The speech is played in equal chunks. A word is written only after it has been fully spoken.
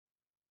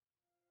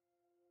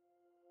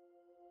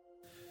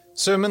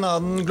Summen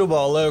av den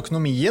globale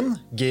økonomien,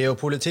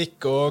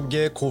 geopolitikk og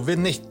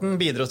covid-19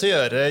 bidrar til å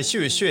gjøre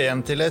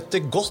 2021 til et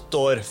godt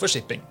år for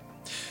shipping.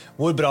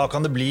 Hvor bra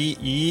kan det bli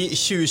i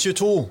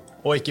 2022?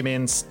 Og ikke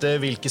minst,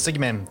 hvilke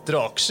segmenter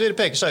og aksjer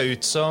peker seg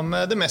ut som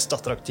det mest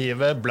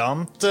attraktive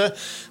blant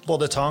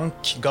både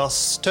tank,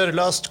 gass,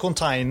 tørrlast,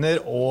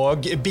 container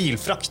og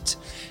bilfrakt?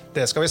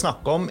 Det skal vi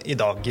snakke om i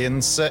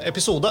dagens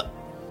episode.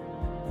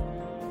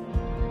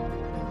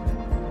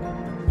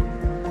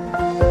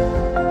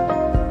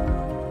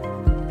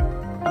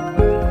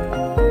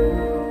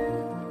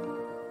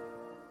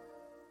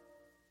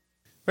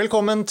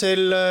 Velkommen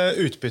til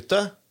Utbytte,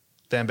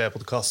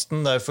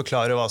 DNB-podcasten der vi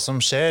forklarer hva som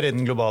skjer i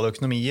den globale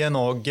økonomien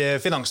og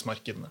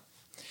finansmarkedene.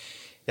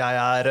 Jeg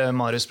er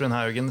Marius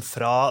Brunhaugen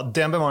fra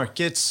DNB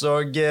Markets,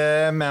 og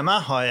med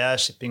meg har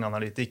jeg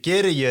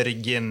shippinganalytiker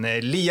Jørgen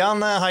Lian.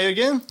 Hei,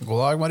 Jørgen.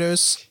 God dag,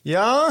 Marius.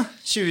 Ja,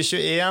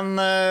 2021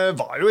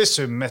 var jo i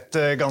sum et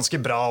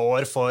ganske bra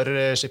år for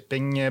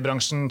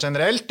shippingbransjen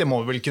generelt, det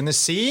må vi vel kunne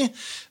si.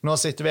 Nå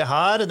sitter vi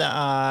her, det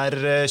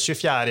er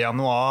 24.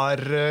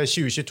 januar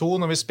 2022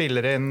 når vi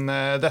spiller inn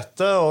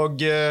dette, og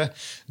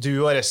du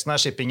og resten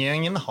av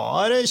shippinggjengen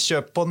har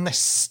kjøpt på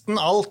nesten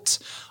alt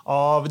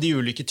av de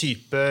ulike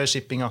typer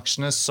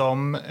shippingaksjene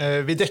som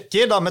vi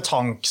dekker, da med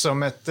tank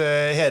som et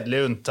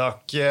hederlig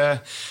unntak.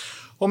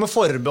 Og med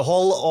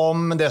forbehold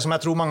om det som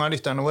jeg tror mange av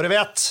lytterne våre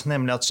vet,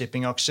 nemlig at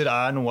shippingaksjer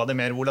er noe av det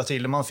mer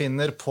volatile man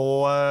finner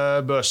på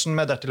børsen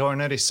med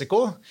dertilhørende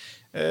risiko.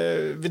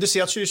 Vil du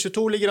si at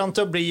 2022 ligger an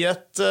til å bli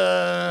et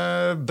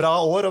bra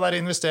år å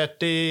være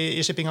investert i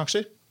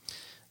shippingaksjer?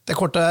 Det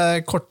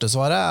korte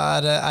svaret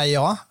er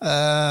ja.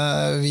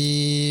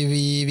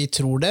 Vi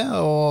tror det,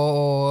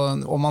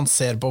 og om man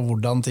ser på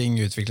hvordan ting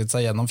utviklet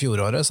seg gjennom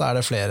fjoråret, så er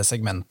det flere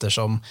segmenter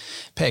som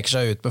peker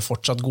seg ut med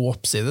fortsatt god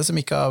oppside, som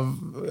ikke har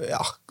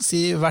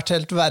vært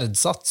helt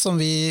verdsatt som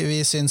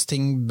vi synes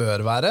ting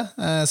bør være.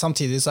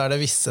 Samtidig så er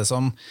det visse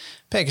som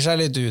peker seg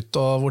litt ut,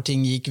 og hvor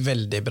ting gikk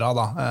veldig bra.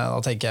 Da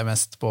tenker jeg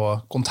mest på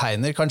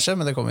container kanskje,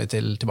 men det kommer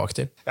vi tilbake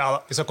til. Ja,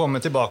 vi skal komme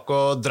tilbake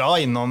og dra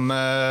innom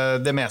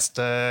det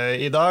meste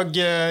i dag.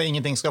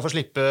 Ingenting skal få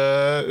slippe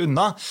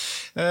unna.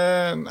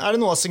 Er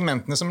det noen av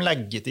segmentene som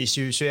legget i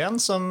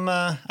 2021 som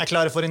er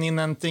klare for en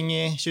innhenting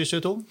i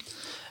 2022?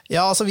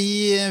 Ja, altså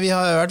vi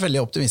har vært veldig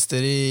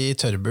optimister i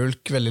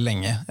tørrbulk veldig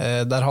lenge.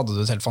 Der hadde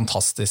du et helt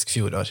fantastisk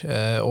fjorår.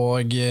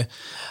 Og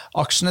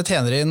aksjene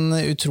tjener inn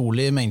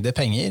utrolig mengde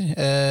penger,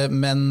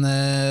 men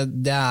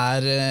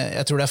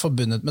jeg tror det er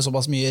forbundet med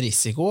såpass mye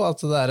risiko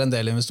at det er en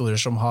del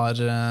investorer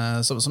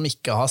som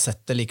ikke har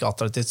sett det like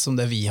attraktivt som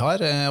det vi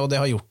har, og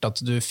det har gjort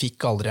at du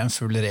fikk aldri en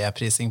full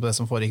reprising på det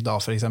som foregikk da,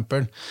 for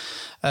eksempel.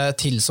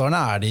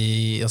 Tilsvarende er det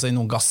i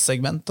noen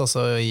gassegment,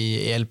 altså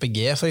i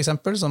LPG for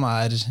eksempel, som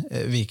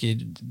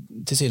virker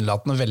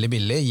tilsynelatende veldig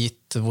billig,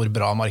 gitt hvor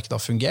bra markedet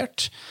har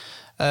fungert.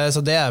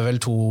 Så det er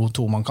vel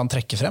to man kan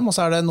trekke frem, og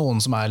så er det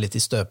noen som er litt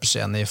i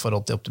støpeskjeen i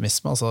forhold til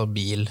optimisme, altså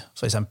bil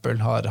for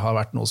eksempel har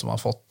vært noe som har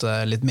fått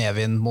litt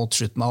medvind mot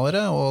slutten av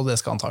året, og det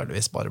skal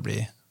antageligvis bare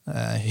bli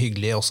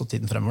hyggelig også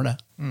tiden fremover det.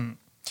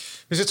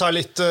 Hvis vi tar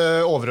litt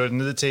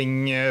overordnede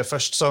ting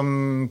først, som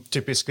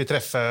typisk vil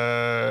treffe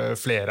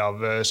flere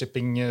av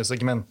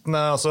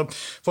shipping-segmentene. Altså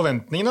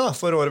forventningene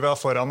for året vi har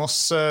foran oss,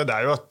 det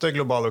er jo at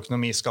global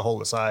økonomi skal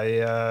holde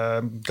seg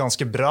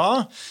ganske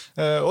bra.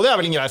 Og det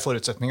er vel en grei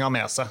forutsetning å ha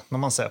med seg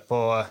når man ser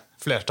på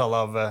flertallet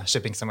av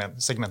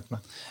shipping-segmentene.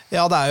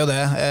 Ja, det er jo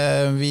det.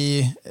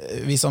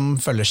 Vi som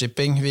følger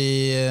shipping, vi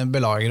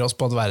belager oss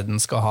på at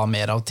verden skal ha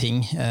mer av ting,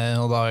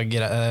 og da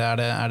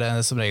er det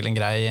som regel en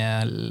grei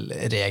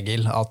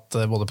regel at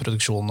både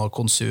produksjon og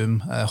konsum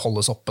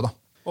holdes oppe da.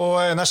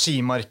 Og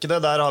energimarkedet,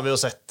 der har vi jo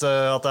sett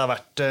at det har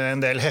vært en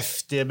del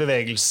heftige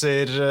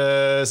bevegelser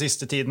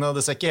siste tiden, og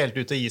det ser ikke helt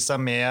ut til å gi seg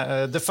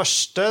med det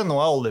første.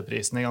 Nå er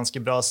oljeprisene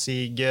ganske bra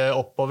sig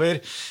oppover.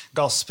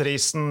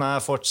 Gassprisen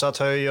er fortsatt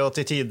høy og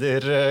til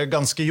tider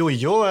ganske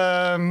jojo.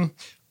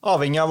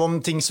 Avhengig av om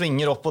ting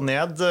svinger opp og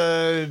ned,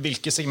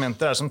 hvilke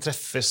segmenter er det som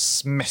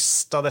treffes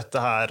mest av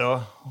dette her,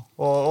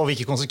 og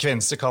hvilke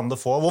konsekvenser kan det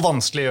få? Hvor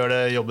vanskelig gjør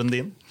det jobben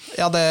din?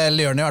 Ja, det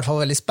gjør den i hvert fall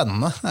veldig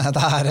spennende.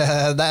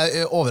 Det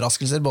er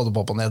overraskelser både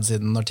på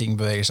nedsiden når ting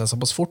beveger seg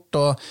såpass fort,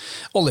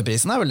 og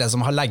oljeprisen er vel det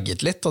som har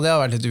legget litt, og det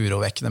har vært litt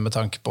urovekkende med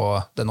tanke på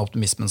den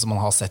optimismen som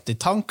man har sett i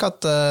tank,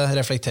 at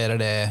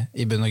reflekterer det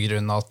i bunn og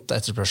grunn at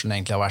etterspørselen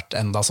egentlig har vært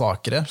enda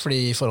svakere,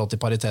 fordi i forhold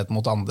til paritet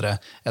mot andre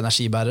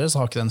energibærere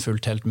så har ikke den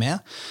fulgt helt med.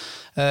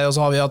 Og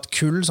så har vi hatt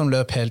kull som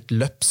løp helt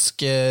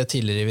løpsk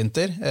tidligere i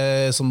vinter,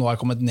 som nå er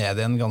kommet ned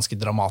igjen ganske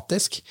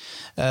dramatisk.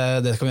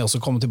 Det kan vi også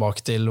komme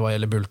tilbake til hva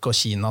gjelder bulk og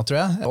Kina, tror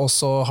jeg. Og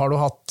så har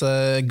du hatt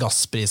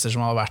gasspriser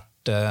som har vært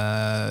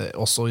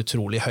også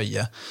utrolig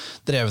høye,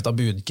 drevet av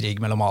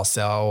budkrig mellom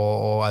Asia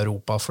og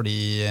Europa for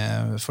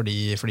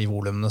de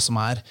volumene som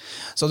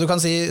Så du kan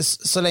si,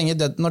 så lenge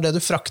når det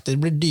du frakter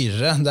blir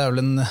dyrere, det vel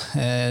en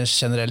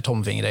generell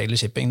tomfingerregel i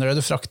shipping, når det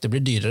du frakter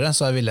blir dyrere,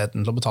 så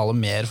villigheten til å betale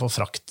mer for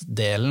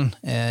fraktdelen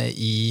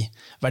i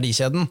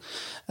verdikjeden,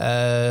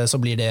 så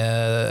blir det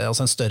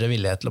altså en større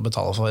villighet til å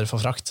betale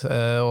for frakt.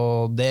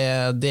 Og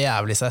det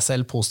vel i seg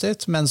selv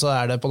positivt, men så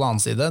det på den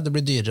annen side, det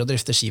blir dyrere å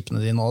drifte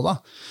skipene dine nå da.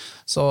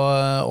 Så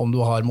om du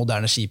har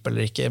moderne skip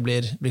eller ikke,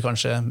 blir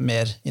kanskje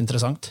mer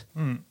interessant.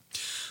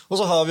 Og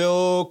så har vi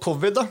jo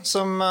covid da,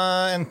 som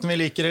enten vi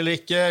liker eller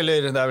ikke, eller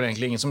det vel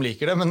egentlig ingen som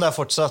liker det, men det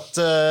fortsatt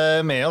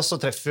med oss,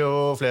 og treffer jo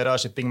flere av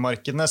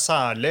shippingmarkedene,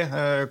 særlig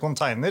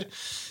container.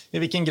 I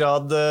hvilken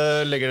grad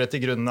legger det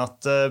til grunn at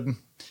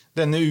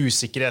denne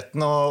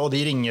usikkerheten og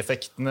de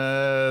ringeffektene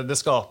det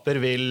skaper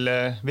vil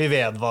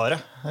vedvare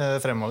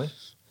fremover?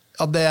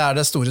 Ja, det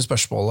det store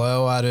spørsmålet,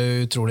 og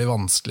utrolig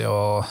vanskelig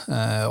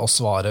å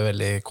svare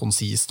veldig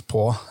konsist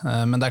på.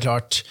 Men det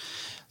klart,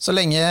 så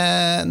lenge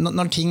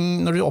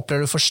når du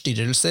opplever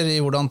forstyrrelser i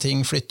hvordan ting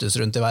flyttes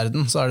rundt i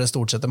verden, så det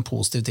stort sett en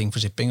positiv ting for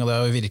shipping, og det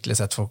har vi virkelig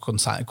sett for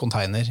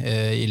container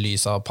i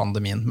lys av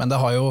pandemien. Men det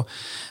har jo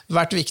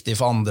vært viktig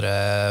for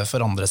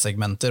andre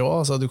segmenter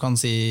også. Så du kan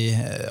si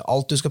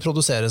alt du skal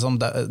produsere som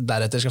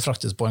deretter skal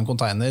fraktes på en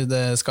container,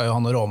 det skal jo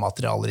ha noen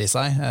råmaterialer i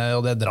seg,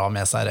 og det drar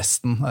med seg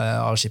resten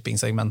av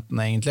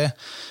shipping-segmentene egentlig.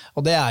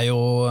 Og det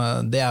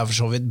for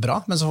så vidt bra,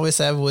 men så får vi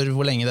se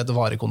hvor lenge dette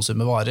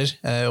varekonsumet varer,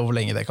 og hvor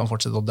lenge det kan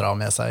fortsette å dra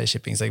med seg i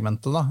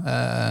shipping-segmentet. Da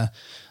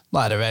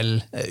det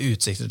vel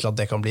utsikter til at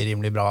det kan bli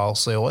rimelig bra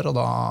også i år, og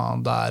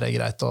da det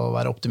greit å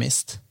være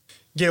optimist.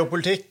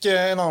 Geopolitikk,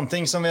 en annen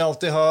ting som vi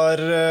alltid har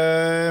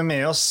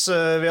med oss.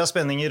 Vi har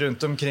spenninger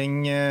rundt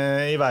omkring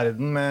i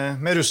verden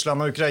med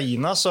Russland og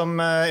Ukraina som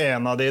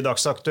en av de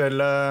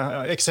dagsaktuelle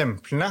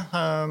eksemplene.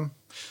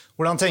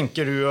 Hvordan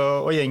tenker du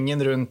og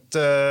gjengen rundt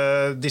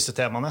disse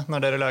temaene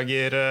når dere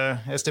lager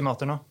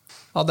estimater nå?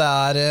 Ja,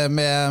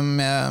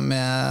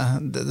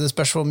 det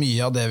spørs hvor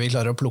mye av det vi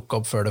klarer å plukke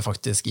opp før det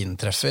faktisk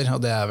inntreffer,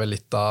 og det vel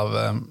litt av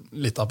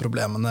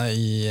problemene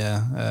i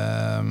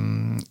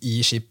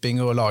shipping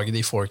og lage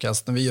de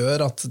forecastene vi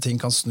gjør, at ting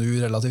kan snu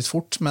relativt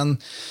fort,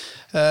 men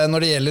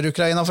når det gjelder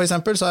Ukraina for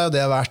eksempel, så jo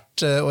det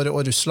vært,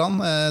 og Russland,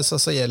 så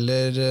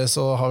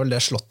har vel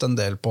det slått en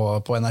del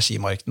på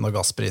energimarkedet og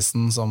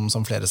gassprisen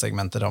som flere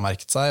segmenter har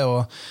merket seg,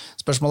 og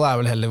spørsmålet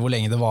vel heller hvor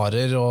lenge det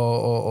varer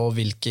og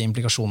hvilke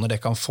implikasjoner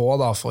det kan få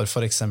da, for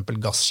eksempel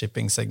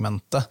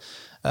gasshipping-segmentet.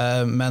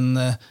 Men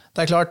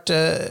det klart,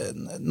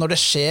 når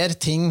det skjer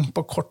ting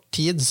på kort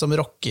tid som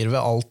rokker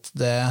ved alt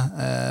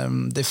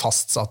det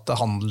fastsatte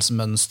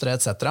handelsmønstre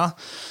etc.,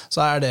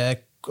 så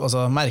det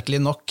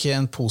merkelig nok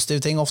en positiv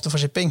ting ofte for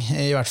shipping,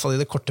 i hvert fall i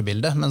det korte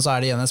bildet, men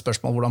så det igjen et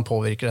spørsmål hvordan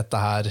påvirker dette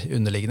her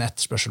underliggende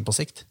etterspørsel på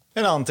sikt.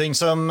 En annen ting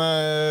som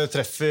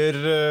treffer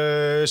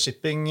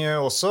shipping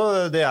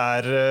også, det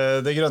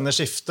det grønne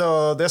skiftet,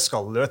 og det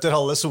skal jo etter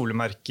alle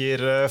solemerker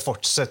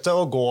fortsette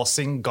å gå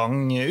sin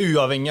gang,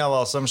 uavhengig av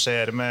hva som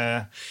skjer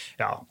med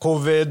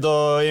covid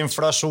og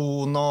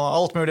inflasjon og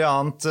alt mulig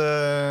annet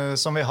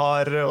som vi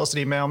har å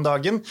stri med om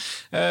dagen.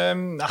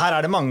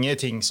 Her det mange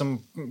ting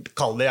som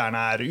kall det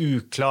gjerne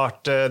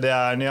uklart, det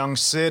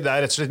nyanser, det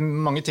rett og slett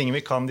mange ting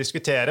vi kan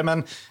diskutere,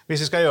 men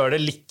hvis vi skal gjøre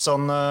det litt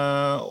sånn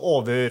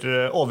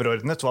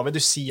overordnet, hva vil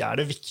du si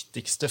det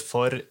viktigste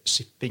for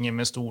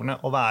shippinginvestorene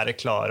å være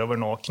klar over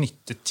nå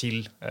knyttet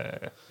til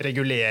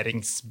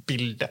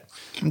reguleringsbildet?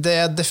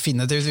 Det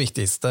definitivt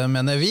viktigste,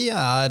 mener vi,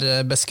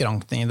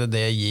 beskrankningene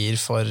det gir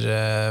for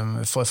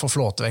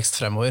flåtevekst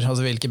fremover.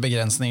 Altså hvilke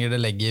begrensninger det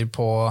legger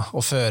på,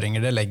 og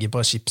føringer det legger på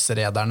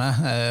skipsrederne,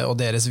 og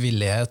deres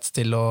villighet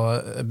til å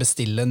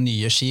bestille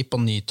nye skip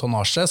og ny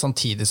tonnasje,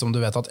 samtidig som du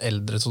vet at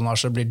eldre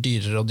tonnasje blir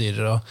dyrere og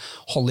dyrere å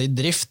holde i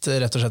drift,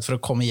 rett og slett for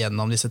å komme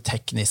gjennom disse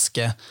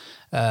tekniske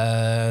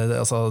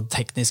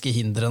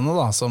hindrene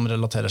da, som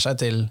relaterer seg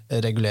til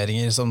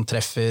reguleringer som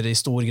treffer i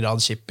stor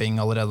grad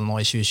shipping allerede nå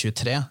i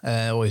 2023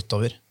 og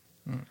utover.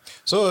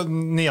 Så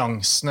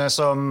nyansene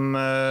som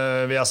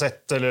vi har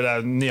sett,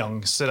 eller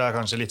nyanser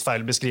kanskje litt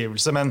feil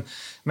beskrivelse, men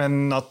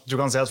at du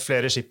kan si at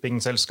flere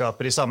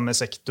shippingselskaper i samme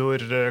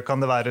sektor kan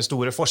det være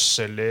store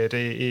forskjeller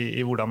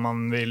i hvordan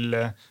man vil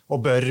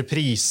og bør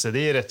prise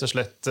de, rett og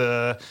slett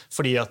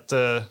fordi at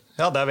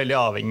det veldig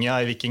avhengig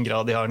av i hvilken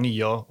grad de har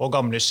nye og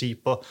gamle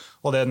skip,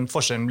 og den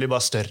forskjellen blir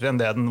bare større enn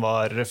det den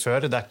var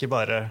før. Det ikke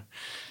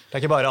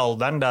bare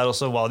alderen, det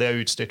også hva de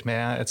utstyrt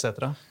med,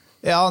 etc.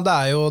 Ja,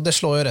 det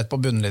slår jo rett på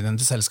bunnlinjen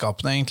til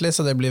selskapene egentlig,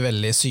 så det blir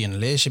veldig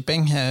synlig i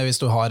shipping. Hvis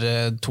du har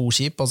to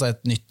skip, altså et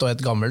nytt og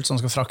et gammelt, som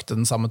skal frakte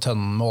den samme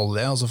tønnen med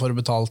olje, og så får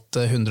du betalt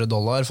 $100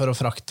 for å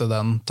frakte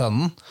den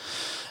tønnen.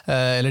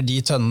 eller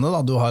de tønnene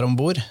da, du har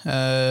ombord,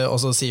 og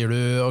så sier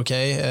du ok,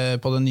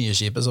 på det nye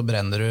skipet så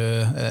brenner du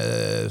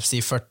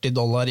si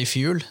 $40 i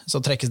fuel, så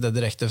trekkes det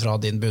direkte fra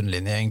din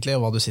bunnlinje egentlig,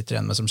 og hva du sitter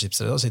igjen med som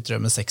skipsreder, da sitter du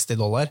igjen med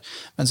 $60.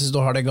 Mens hvis du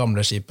har det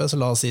gamle skipet, så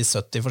la oss si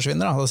 70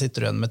 forsvinner, da sitter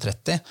du igjen med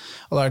 30.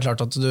 Og da er det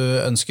klart at du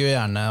ønsker jo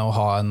gjerne å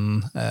ha en,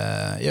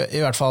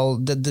 i hvert fall,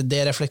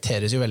 det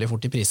reflekteres jo veldig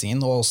fort i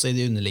prisingen, og også i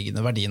de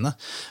underliggende verdiene.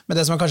 Men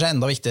det som er kanskje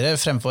enda viktigere,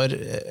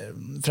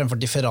 fremfor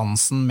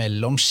differansen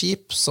mellom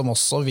skip, som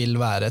også vil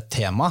være et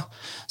tema,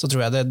 så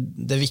tror jeg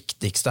det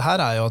viktigste her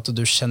er jo at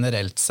du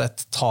generelt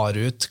sett tar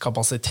ut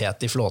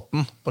kapasitet i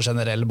flåten på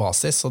generell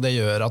basis, og det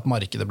gjør at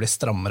markedet blir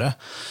strammere.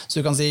 Så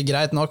du kan si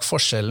greit nok,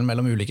 forskjellen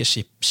mellom ulike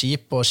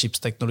skip og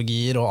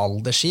skipsteknologier og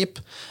aldersskip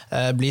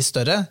blir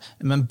større,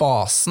 men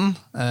basen,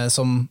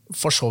 som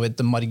for så vidt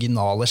det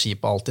marginale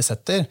skipet alltid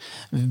setter,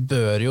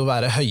 bør jo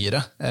være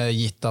høyere,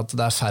 gitt at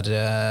det er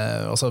færre,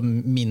 altså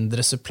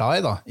mindre supply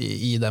da,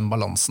 i den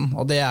balansen.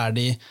 Og det er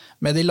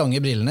med de lange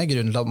brillene,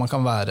 grunnen til at man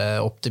kan være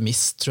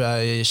optimist, tror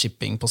jeg, i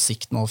shipping på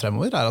sikt nå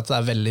fremover, er at det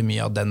er veldig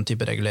mye av den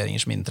type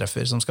reguleringer som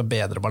inntreffer, som skal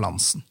bedre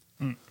balansen.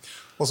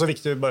 Og så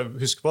viktig å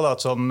huske på da,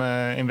 at som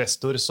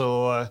investor så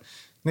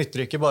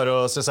nytter ikke bare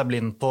å se seg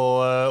blind på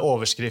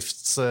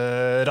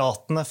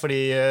overskriftsratene,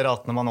 fordi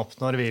ratene man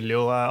oppnår vil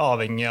jo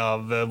avhengig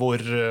av hvor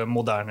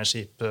moderne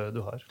skip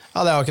du har. Ja,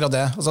 det er akkurat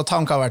det. Altså,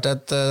 Tank har vært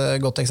et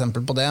godt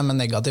eksempel på det, med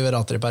negative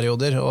rater i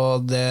perioder,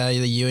 og det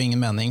gir jo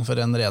ingen mening for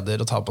en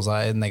reder å ta på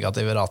seg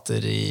negative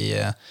rater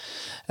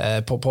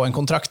på en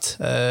kontrakt.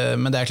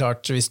 Men det er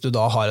klart, hvis du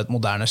da har et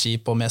moderne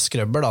skip og med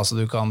skrubber, da, så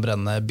du kan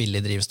brenne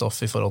billig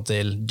drivstoff i forhold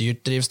til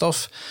dyrt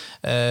drivstoff,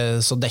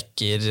 så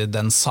dekker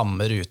den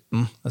samme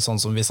ruten, sånn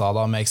som vi sa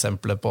da med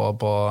eksempelet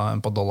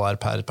på dollar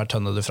per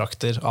tønne du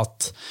frakter,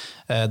 at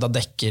da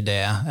dekker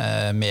det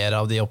mer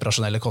av de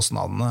operasjonelle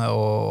kostnadene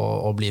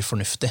og blir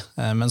fornuftig.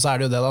 Men så er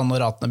det jo det da,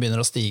 når ratene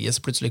begynner å stige,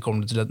 så plutselig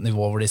kommer du til et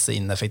nivå hvor disse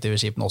ineffektive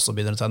skipene også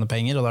begynner å tjene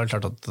penger, og da er det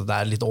klart at det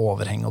er litt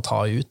overheng å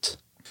ta ut.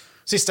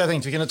 Siste jeg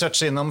tenkte vi kunne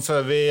touche innom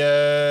før vi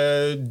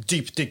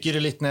dypdykker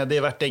litt ned i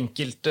hvert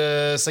enkelt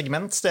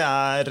segment, det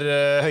er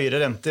høyere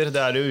renter.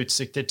 Det er jo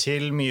utsikter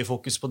til, mye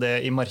fokus på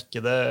det i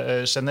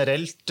markedet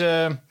generelt.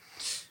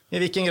 I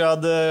hvilken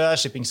grad er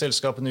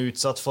shippingselskapene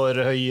utsatt for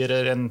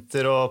høyere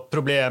renter og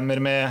problemer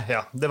med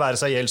det være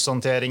seg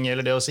gjeldshåndtering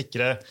eller det å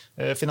sikre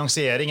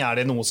finansiering? Er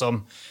det noe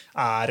som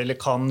er eller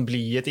kan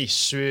bli et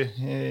issue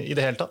i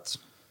det hele tatt?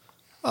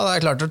 Ja, det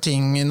er klart når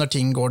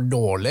ting går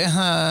dårlig,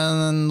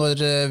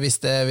 hvis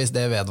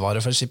det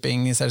vedvarer for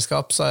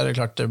shippingselskap, så er det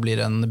klart det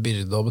blir en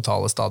byrde å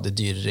betale stadig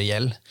dyrere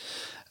gjeld.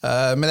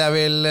 Men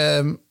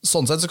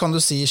sånn sett så kan du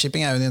si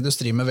shipping er jo en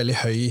industri med veldig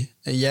høy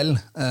gjeld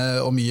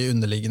og mye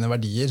underliggende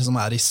verdier som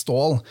er i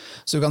stål.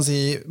 Så du kan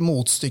si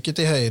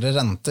motstykket til høyere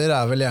renter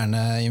er vel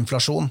gjerne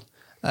inflasjon.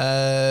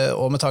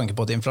 Og med tanke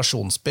på et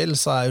inflasjonsspill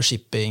så er jo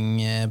shipping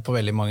på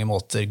veldig mange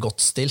måter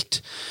godt stilt.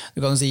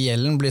 Du kan jo si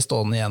gjelden blir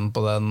stående igjen på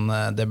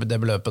det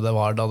beløpet det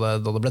var da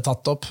det ble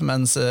tatt opp,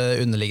 mens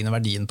underliggende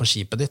verdien på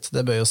skipet ditt,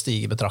 det bør jo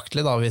stige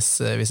betraktelig da,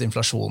 hvis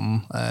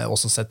inflasjonen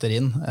også setter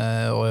inn,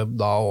 og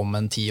da om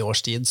en 10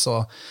 års tid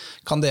så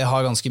kan det ha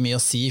ganske mye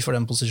å si for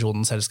den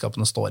posisjonen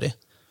selskapene står i.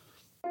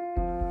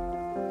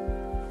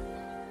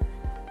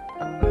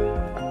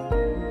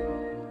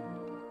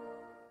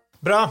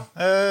 Bra.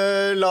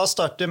 La oss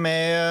starte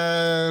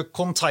med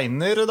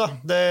container da.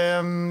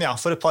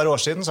 For et par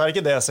år siden så er det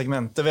ikke det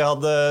segmentet vi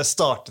hadde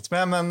startet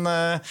med, men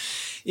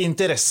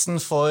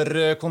interessen for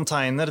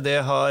container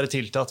det har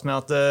tiltatt med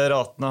at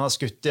ratene har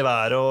skutt i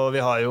været, og vi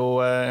har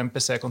jo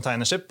MPC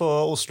Containership på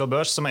Oslo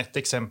Børs som et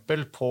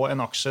eksempel på en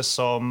aksje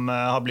som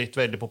har blitt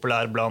veldig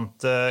populær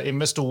blant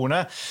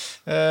investorene.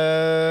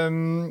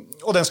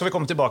 Og den skal vi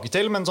komme tilbake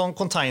til, men sånn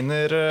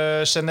container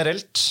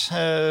generelt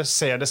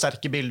ser det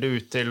sterke bildet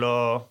ut til å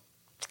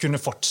kunne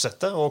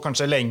fortsette, og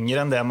kanskje lenger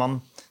enn det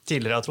man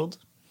tidligere har trodd?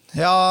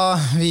 Ja,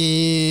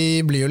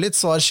 vi blir jo litt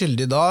svar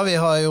skyldig da. Vi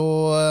har jo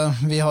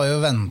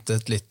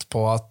ventet litt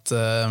på at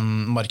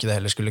markedet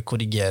heller skulle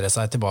korrigere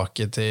seg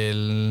tilbake til,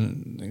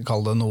 kall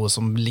det noe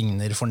som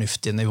ligner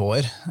fornuftige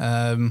nivåer.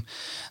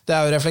 Det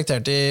er jo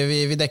reflektert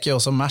vi dekker jo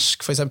også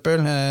Maersk for eksempel,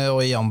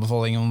 og i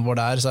anbefalingen vår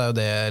der så er jo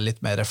det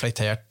litt mer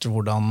reflektert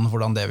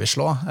hvordan det vil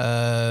slå.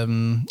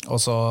 Og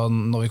så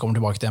når vi kommer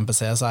tilbake til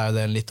MPC så er jo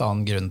det en litt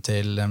annen grunn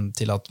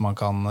til at man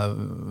kan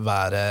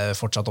være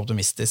fortsatt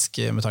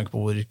optimistisk med tanke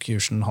på hvor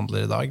kursen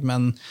handler i dag,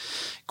 men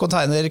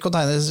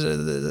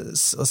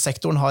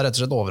containersektoren har rett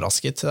og slett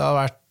overrasket. Det har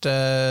vært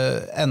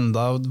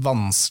enda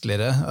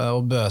vanskeligere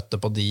å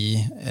bøte på de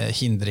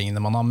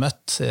hindringene man har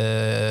møtt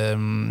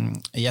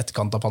i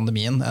etterkant av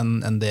pandemien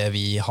enn det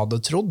vi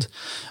hadde trodd,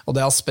 og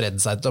det har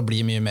spredd seg til å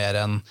bli mye mer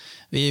enn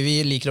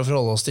vi liker å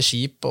forholde oss til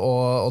skip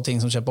og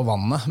ting som skjer på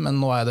vannet, men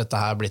nå er dette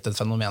her blitt et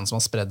fenomen som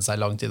har spredd seg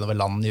langt innover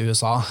land i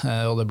USA,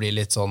 og det blir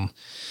litt sånn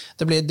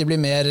det blir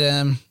mer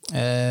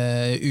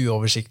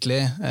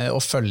uoversiktlig å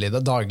følge i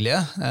det daglige,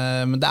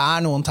 men det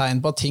er noen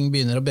tegn på at ting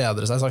begynner å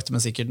bedre seg sakte,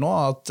 men sikkert nå,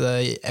 at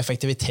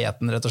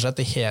effektiviteten rett og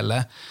slett i hele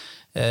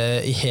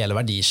i hele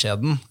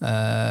verdikjeden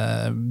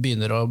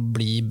begynner å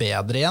bli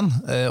bedre igjen,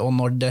 og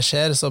når det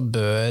skjer så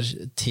bør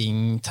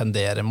ting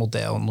tendere mot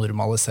det å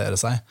normalisere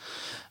seg.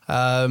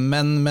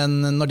 Men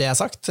når det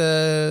sagt,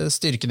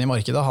 styrken i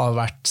markedet har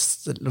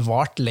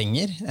vart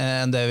lenger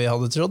enn det vi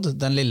hadde trodd.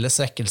 Den lille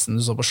svekkelsen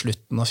du så på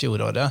slutten av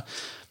fjoråret,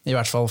 i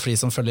hvert fall for de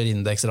som følger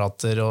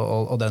indeksrater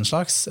og den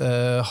slags,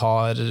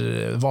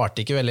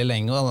 varte ikke veldig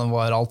lenge, og den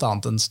var alt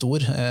annet enn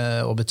stor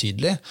og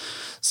betydelig.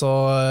 Så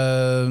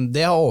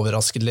det har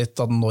overrasket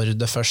litt at når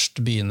det først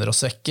begynner å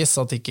svekkes,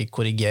 at ikke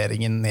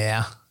korrigeringen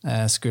ned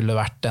skulle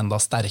vært enda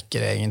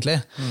sterkere egentlig.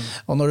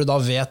 Og når du da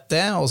vet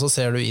det, og så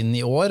ser du inn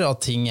i år at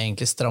ting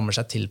egentlig strammer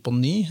seg til på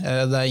ny,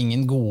 det er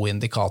ingen gode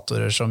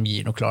indikatorer som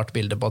gir noe klart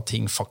bilde på at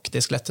ting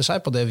faktisk letter seg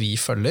på det vi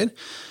følger,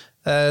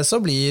 så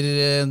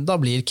da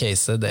blir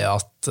caset det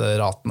at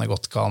ratene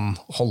godt kan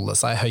holde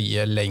seg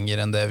høye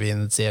lenger enn det vi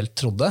initielt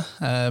trodde,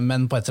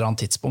 men på et eller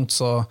annet tidspunkt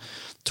så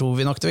tror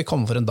vi nok det vil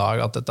komme for en dag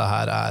at dette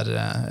her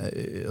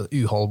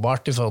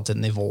uholdbart i forhold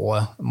til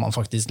nivået man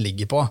faktisk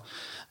ligger på.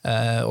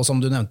 Og som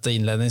du nevnte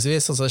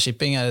innledningsvis, altså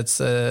shipping er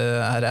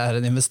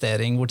en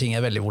investering hvor ting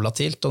er veldig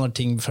volatilt, og når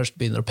ting først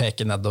begynner å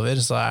peke nedover,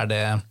 så er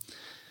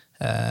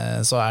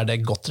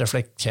det godt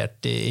reflektert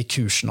i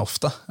kursen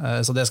ofte.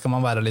 Så det skal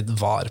man være litt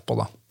var på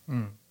da.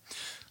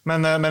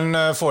 Men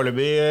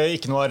foreløpig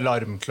ikke noen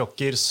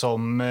alarmklokker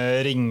som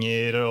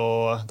ringer,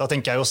 og da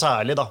tenker jeg jo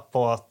særlig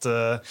på at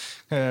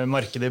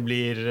markedet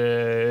blir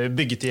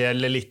bygget i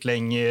hjel litt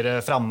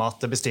lenger fremme, at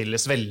det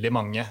bestilles veldig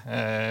mange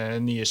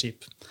nye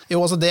skip.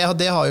 Jo, altså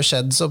det har jo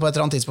skjedd, så på et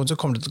eller annet tidspunkt så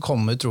kommer det til å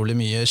komme utrolig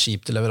mye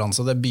skip til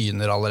leveranse, og det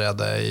begynner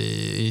allerede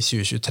i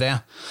 2023.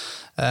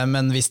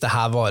 Men hvis det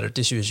her varer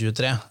til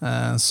 2023,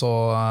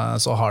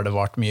 så har det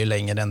vart mye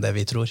lenger enn det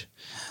vi tror.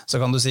 Så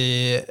kan du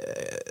si,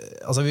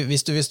 altså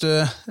hvis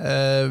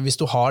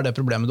du har det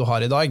problemet du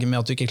har i dag, med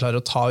at du ikke klarer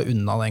å ta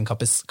unna den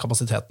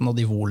kapasiteten og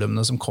de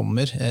volumene som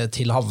kommer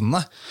til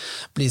havnene,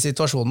 blir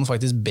situasjonen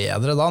faktisk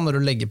bedre da, når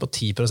du legger på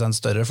 10%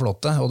 større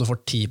flåte, og du får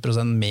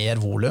 10%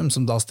 mer volum,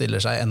 som da stiller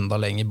seg enda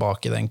lenger bak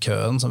i den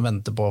køen som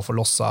venter på å få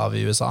losse av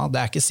i USA. Det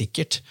er ikke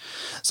sikkert.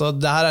 Så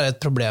det her er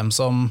et problem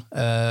som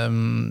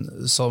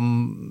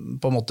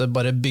på en måte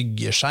bare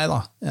bygger seg da,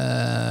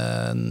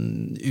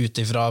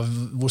 utifra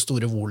hvor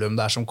store volum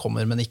det er som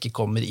kommer, men ikke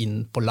kommer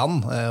inn på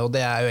land, og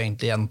det er jo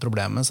egentlig igjen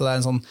problemet. Så det er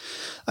en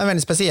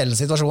veldig spesiell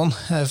situasjon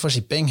for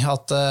shipping,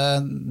 at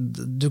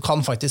du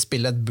kan faktisk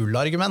spille et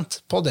bullargument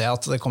på det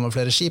at det kommer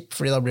flere skip,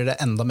 fordi da blir det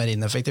enda mer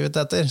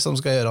ineffektiviteter som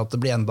skal gjøre at det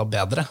blir enda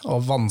bedre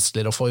og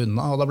vanskeligere å få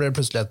unna, og da blir det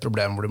plutselig et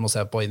problem hvor du må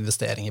se på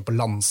investeringer på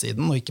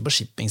landsiden og ikke på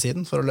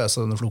shippingsiden for å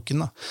løse denne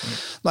floken.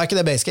 Nå er ikke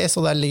det base case,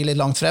 og det ligger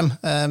litt langt frem,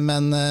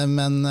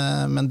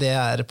 men det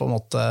er på en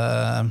måte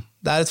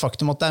det er et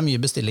faktum at det er mye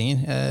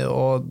bestillinger,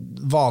 og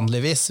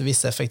vanligvis,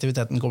 hvis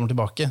effektiviteten kommer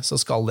tilbake, så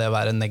skal det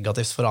være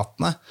negativt for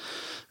ratene.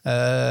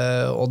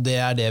 Og det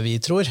er det vi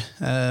tror,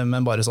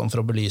 men bare sånn for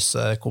å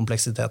belyse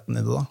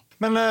kompleksiteten i det da.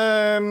 Men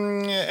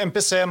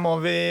MPC må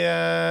vi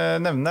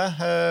nevne.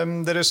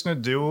 Dere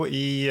snudde jo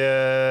i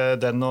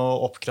den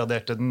og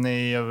oppgraderte den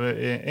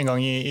en gang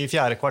i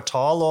fjerde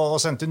kvartal,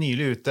 og sendte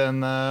nylig ut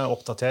en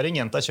oppdatering,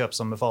 gjenta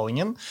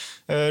kjøpsanbefalingen.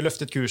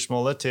 Løftet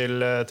kursmålet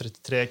til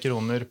 33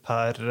 kroner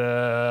per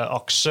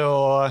aksje,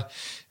 og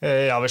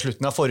ved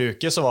slutten av forrige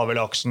uke så var vel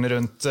aksjen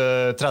rundt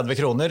 30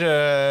 kroner,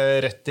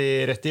 rett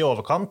i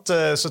overkant,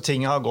 så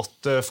ting har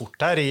gått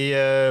fort her i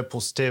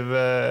positiv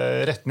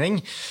retning.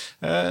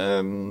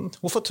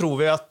 Hvorfor tror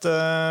vi at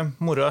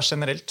moroa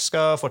generelt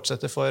skal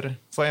fortsette for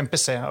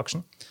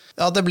MPC-aksjen?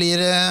 Ja, det blir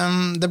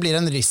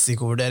en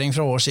risikovurdering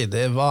fra vår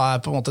side. Hva er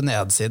på en måte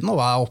nedsiden, og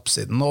hva er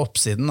oppsiden? Og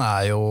oppsiden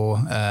er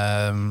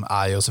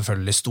jo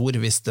selvfølgelig stor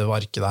hvis det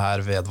markedet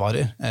her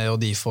vedvarer, og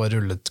de får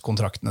rullet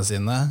kontraktene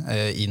sine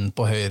inn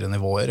på høyere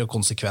nivåer og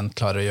konsekvent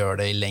klarer å gjøre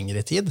det i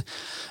lengre tid.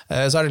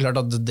 Så er det klart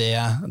at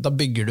da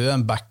bygger du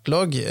en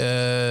backlog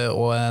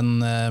og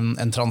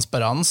en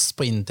transparens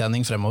på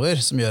inntjening fremover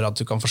som gjør at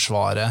du kan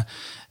forsvare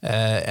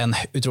en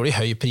utrolig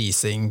høy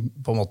prising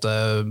på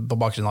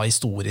bakgrunn av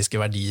historiske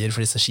verdier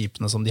for disse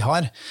skipene som de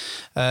har.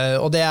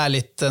 Og det er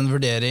litt en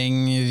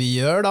vurdering vi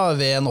gjør da,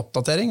 ved en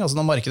oppdatering. Altså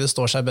når markedet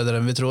står seg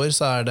bedre enn vi tror,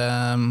 så er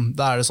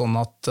det sånn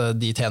at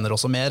de tjener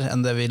også mer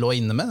enn det vi lå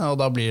inne med, og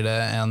da blir det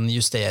en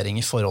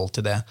justering i forhold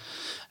til det.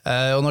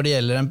 Og når det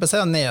gjelder MPC,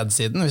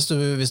 nedsiden,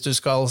 hvis du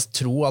skal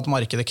tro at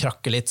markedet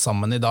krakker litt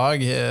sammen i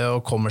dag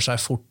og kommer seg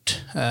fort,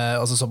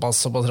 altså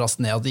såpass raskt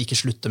ned at det ikke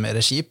slutter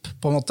mer skip,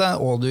 på en måte,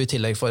 og du i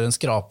tillegg får en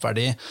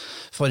skrapverdi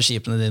for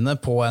skipene dine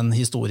på en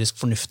historisk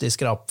fornuftig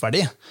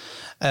skrapverdi,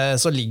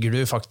 så ligger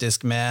du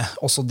faktisk med,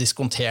 også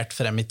diskontert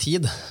frem i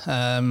tid,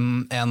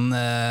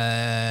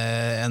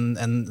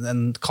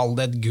 kall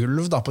det et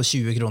gulv da, på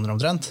 20 kroner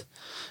omtrent.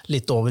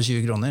 litt over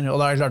 20 kroner. Og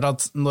da det klart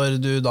at når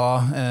du da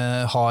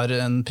har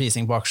en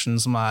prising på aksjen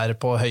som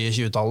på høye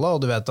 20-tallet,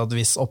 og du vet at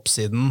hvis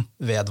oppsiden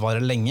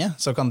vedvarer lenge,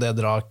 så kan det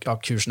dra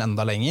kursen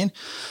enda lenger.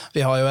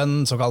 Vi har jo en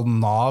såkalt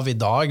NAV i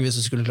dag, hvis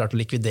du skulle klart å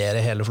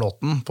likvidere hele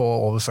flåten på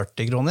over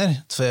 40 kroner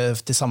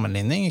til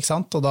sammenligning, ikke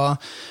sant? Og da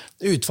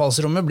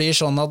utfallsrommet blir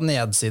sånn at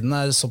nedsiden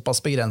såpass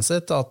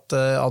begrenset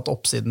at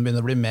oppsiden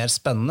begynner å bli mer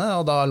spennende,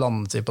 og da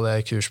landet vi på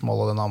det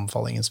kursmålet og den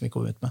anbefalingen som vi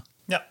kom ut med.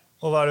 Ja,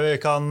 og hva det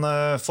vi kan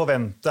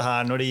forvente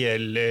her når det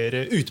gjelder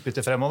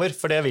utbytte fremover?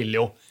 For det vil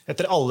jo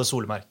etter alle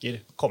solmerker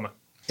komme.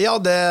 Ja,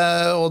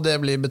 og det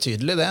blir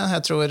betydelig det.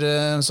 Jeg tror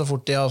så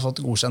fort de har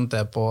fått godkjent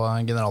det på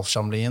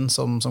generalforsamlingen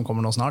som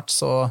kommer nå snart,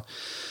 så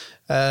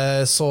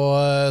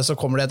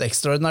kommer det et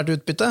ekstraordinært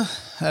utbytte,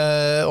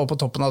 og på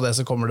toppen av det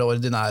så kommer det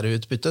ordinære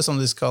utbytte som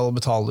de skal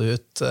betale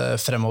ut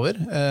fremover,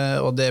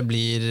 og det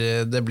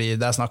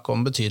er snakk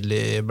om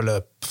betydelig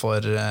beløp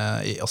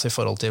altså i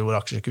forhold til hvor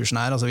aksjekursen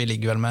altså vi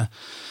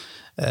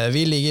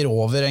ligger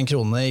over 1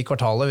 krone i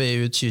kvartalet ved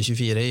ut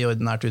 2024 i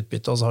ordinært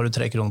utbytte, og så har du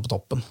 3 kroner på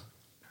toppen.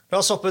 La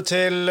oss hoppe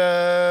til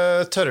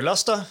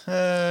tørrlast, da.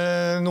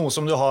 Noe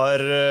som du har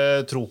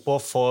tro på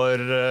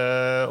for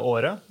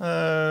året.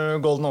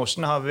 Golden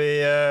Ocean har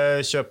vi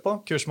kjøpt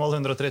på, kursmål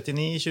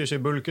 139,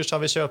 2020 bullkurs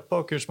har vi kjøpt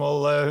på,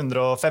 kursmål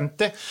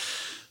 150.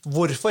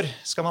 Hvorfor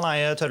skal man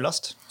eie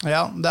tørrlast?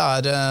 Ja,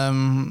 ja.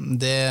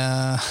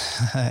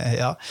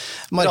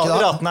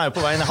 Ratene jo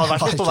på vei, har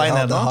vært litt på vei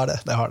ned nå.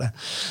 Det har det.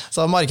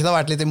 Så markedet har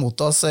vært litt imot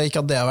oss,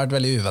 ikke at det har vært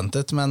veldig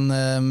uventet,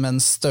 men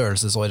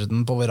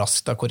størrelsesorden på hvor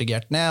raskt det har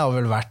korrigert ned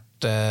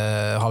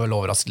har vel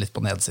overrasket litt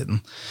på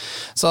nedsiden.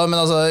 Men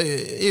altså,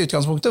 i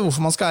utgangspunktet, hvorfor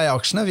man skal eie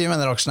aksjene? Vi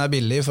mener aksjene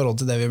billig i forhold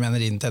til det vi mener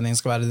inntjening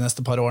skal være de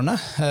neste par årene.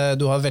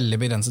 Du har veldig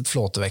begrenset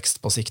flåtevekst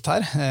på sikt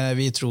her.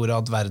 Vi tror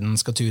at verden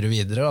skal ture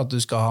videre, at du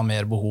skal ha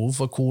mer behov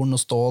for korn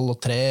og stål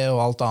og tre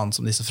og alt annet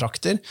som disse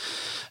frakter.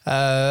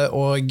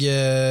 Og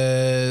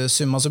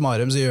summa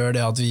summarum så gjør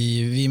det at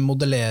vi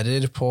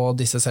modellerer på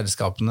disse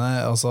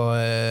selskapene altså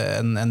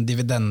en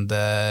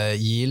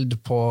dividende-yield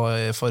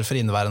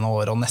for inneværende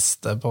år og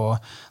neste på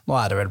nå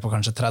det vel på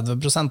kanskje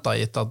 30% da,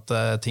 gitt at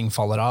ting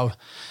faller av.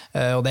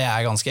 Og det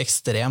ganske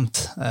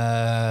ekstremt.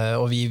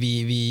 Og vi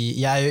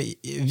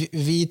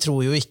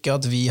tror jo ikke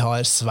at vi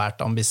har svært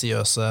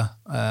ambisiøse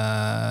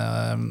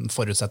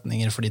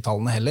forutsetninger for de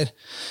tallene heller.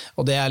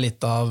 Og det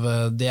litt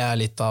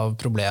av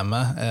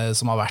problemet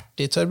som har vært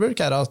i tørrbulk,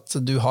 at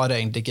du har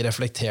egentlig ikke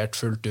reflektert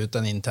fullt ut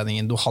den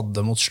inntjeningen du hadde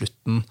mot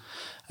slutten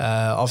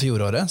av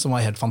fjoråret, som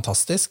var helt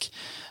fantastisk.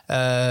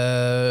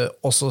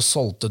 Og så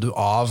solgte du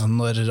av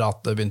når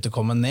ratet begynte å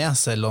komme ned,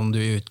 selv om du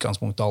i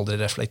utgangspunktet aldri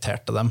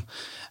reflekterte dem.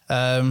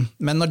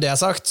 Men når det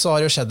sagt, så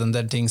har jo skjedd en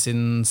del ting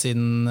siden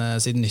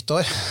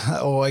nyttår,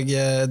 og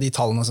de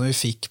tallene som vi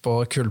fikk på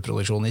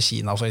kullproduksjon i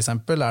Kina for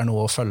eksempel,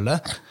 noe å følge.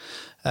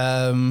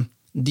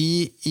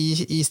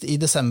 I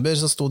desember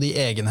så sto de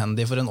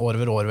egenhendig for en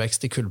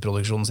år-over-år-vekst i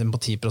kullproduksjonen sin på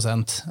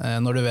 10%.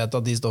 Når du vet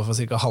at de står for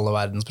cirka halve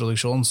verdens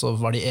produksjon, så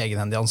var de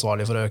egenhendig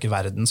ansvarlige for å øke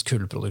verdens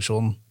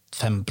kullproduksjon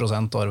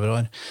 5% år over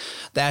år.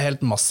 Det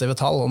helt massive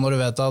tall, og når du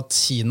vet at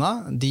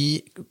Kina, de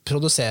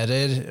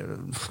produserer,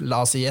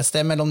 la oss si, et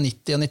sted mellom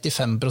 90 og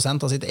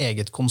 95% av sitt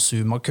eget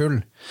konsum av kull.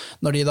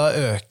 Når de da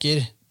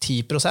øker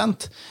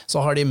 10%,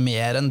 så har de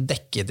mer enn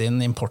dekket inn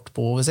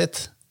importbehovet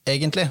sitt,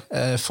 egentlig,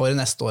 for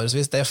neste år. Så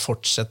hvis det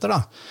fortsetter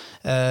da,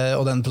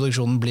 og den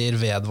produksjonen blir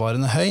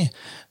vedvarende høy,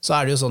 så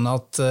det jo sånn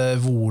at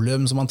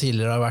volum som man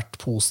tidligere har vært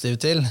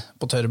positiv til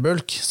på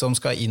tørrbulk, som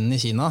skal inn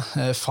i Kina,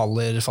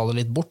 faller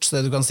litt bort. Så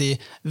det du kan si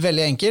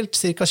veldig enkelt,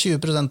 ca.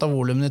 20% av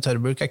volumen i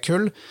tørrbulk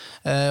kull,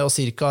 og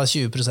ca.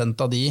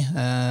 20% av de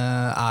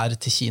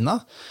til Kina.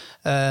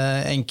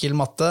 Enkel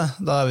matte,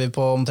 da vi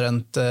på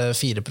omtrent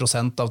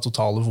 4% av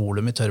totale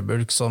volum i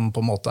tørrbulk som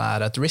på en måte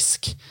et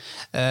risk.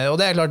 Og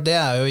det klart,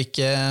 det jo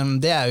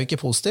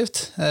ikke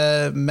positivt,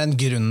 men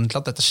grunnen til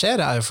at dette skjer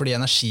jo fordi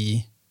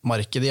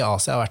energimarkedet i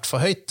Asia har vært for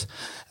høyt,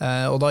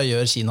 og da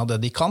gjør Kina det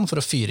de kan for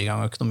å fyre i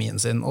gang økonomien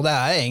sin. Og det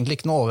egentlig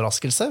ikke noe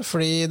overraskelse,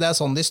 fordi det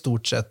sånn de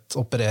stort sett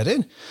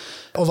opererer.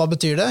 Og hva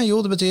betyr det? Jo,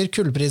 det betyr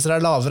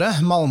kullpriser lavere,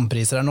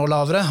 malmpriser nå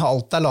lavere,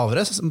 alt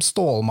lavere,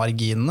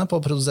 stålmarginene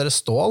på å produsere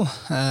stål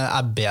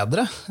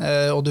bedre,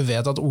 og du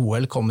vet at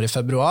OL kommer i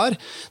februar.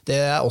 Det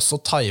også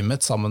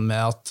timet sammen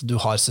med at du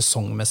har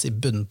sesongmessig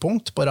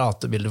bunnpunkt på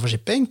ratebildet for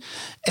shipping.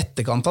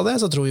 Etterkant av det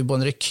så tror vi på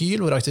en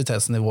rekyl hvor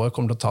aktivitetsnivået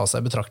kommer til å ta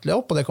seg betraktelig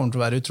opp, og det kommer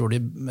til å være utrolig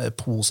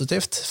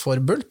positivt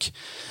for bulk.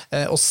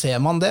 Og ser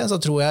man det,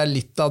 så tror jeg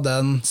litt av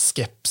den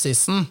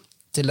skepsisen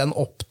til den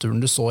oppturen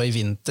du så i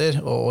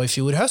vinter og i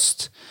fjor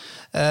høst,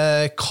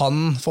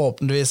 kan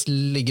forhåpentligvis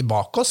ligge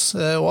bak oss,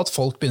 og at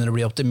folk begynner å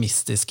bli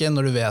optimistiske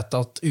når du vet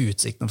at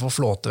utsiktene for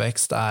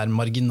flåtevekst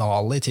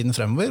marginale i tiden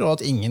fremover, og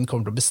at ingen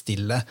kommer til å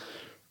bestille,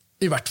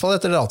 i hvert fall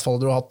etter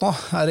ratfallet du har hatt nå,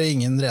 det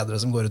ingen redere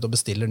som går ut og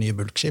bestiller nye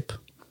bulkskip.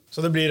 Så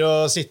det blir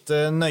å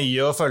sitte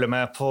nøye og følge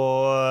med på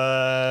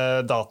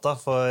data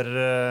for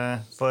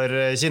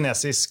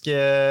kinesisk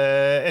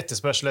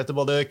etterspørsel etter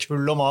både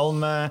kull og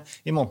malm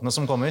i månedene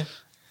som kommer?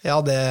 Ja,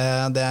 det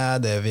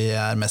det vi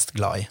mest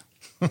glad i.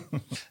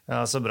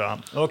 Ja, så bra.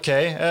 Ok.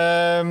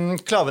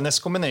 Klaveness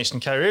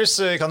Combination Carriers,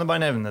 kan du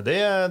bare nevne de?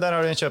 Der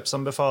har du en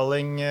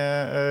kjøpsanbefaling,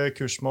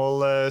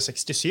 kursmål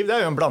 67. Det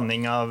er jo en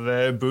blanding av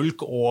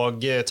bulk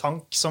og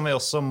tank, som vi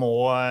også må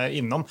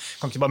innom.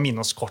 Kan ikke bare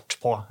minne oss kort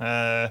på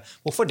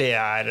hvorfor det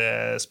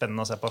er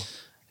spennende å se på?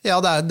 Ja,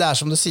 det er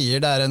som du sier,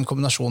 det er en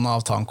kombinasjon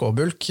av tank og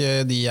bulk.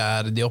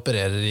 De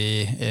opererer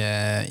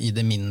i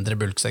de mindre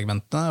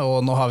bulksegmentene, og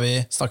nå har vi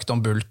snakket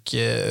om bulk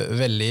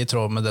veldig i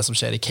tråd med det som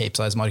skjer i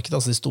Capesize-markedet,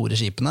 altså de store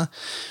skipene.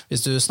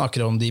 Hvis du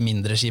snakker om de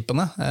mindre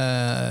skipene,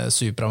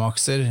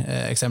 Supramaxer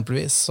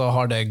eksempelvis, så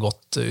har det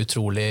gått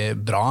utrolig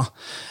bra.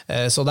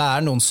 Så det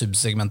er noen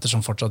subsegmenter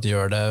som fortsatt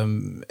gjør det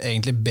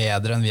egentlig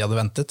bedre enn vi hadde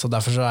ventet, og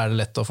derfor så er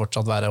det lett å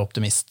fortsatt være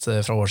optimist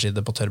fra vår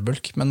side på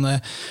tørrbulk. Men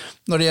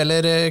når det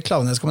gjelder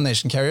Klaveness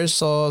Combination Carriers,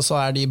 så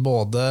er de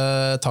både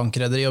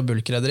tankrederi og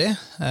bulkrederi.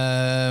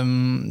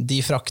 De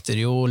frakter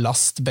jo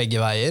last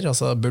begge veier,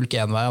 altså bulk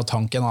en vei og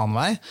tank en annen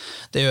vei.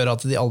 Det gjør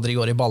at de aldri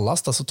går i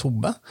ballast, altså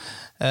tomme.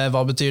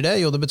 Hva betyr det?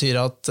 Jo, det betyr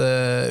at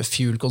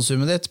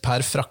fuelkonsumet ditt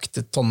per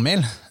fraktet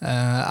tonnmil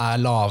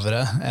er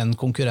lavere enn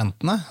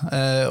konkurrentene.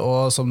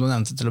 Og som du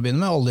nevnte til å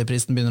begynne med,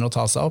 oljeprisen begynner å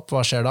ta seg opp.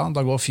 Hva skjer da?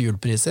 Da går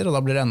fuelpriser, og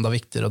da blir det enda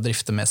viktigere å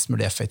drifte mest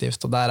mulig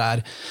effektivt. Og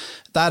der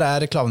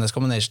er Klaveness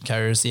Combination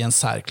Carriers i en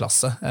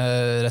særklasse,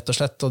 rett og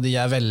slett. Og de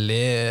er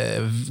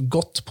veldig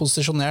godt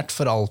posisjonert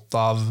for alt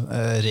av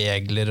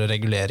regler og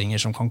reguleringer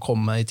som kan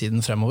komme i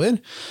tiden fremover.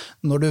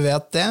 Når du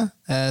vet det,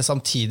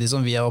 samtidig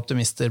som vi er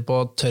optimister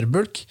på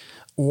tørrbulk,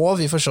 og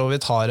vi for så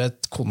vidt har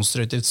et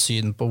konstruktivt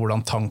syn på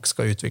hvordan tank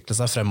skal utvikle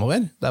seg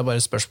fremover. Det er bare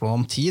et spørsmål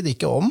om tid,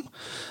 ikke om,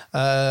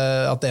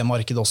 at det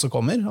markedet også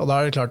kommer. Og da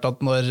er det klart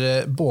at når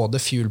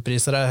både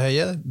fuelpriser er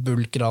høye,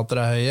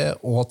 bulkrater er høye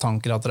og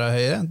tankrater er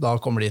høye, da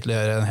kommer de til å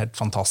gjøre en helt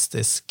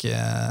fantastisk,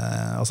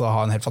 ha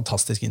en helt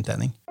fantastisk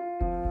inntjening.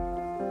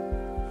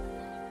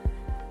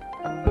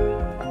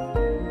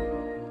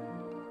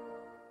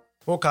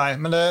 Ok,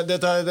 men det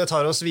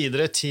tar oss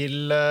videre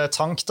til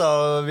tank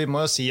da. Vi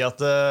må jo si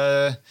at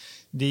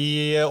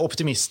de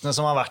optimistene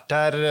som har vært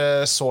der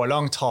så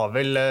langt har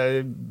vel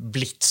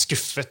blitt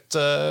skuffet.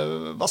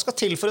 Hva skal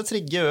til for å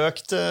trigge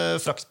økt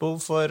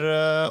fraktbehov for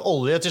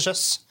olje til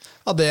sjøs?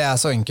 Ja, det er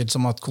så enkelt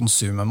som at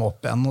konsumet må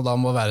opp igjen, og da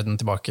må verden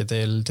tilbake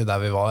til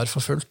der vi var for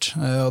fullt.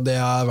 Og det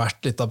har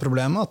vært litt av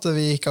problemet, at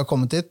vi ikke har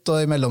kommet dit,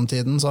 og i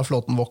mellomtiden så har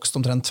flåten vokst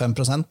omtrent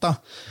 5%. Da.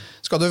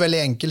 Skal du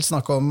veldig enkelt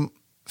snakke om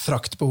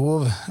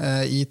fraktbehov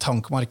i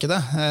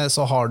tankmarkedet,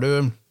 så har du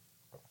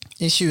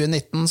i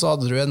 2019 så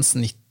hadde du en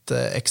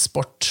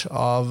snitteksport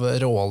av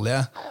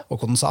råolje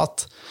og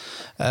kondensat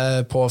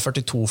på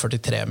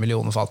 42-43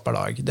 millioner fat per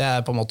dag. Det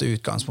er på en måte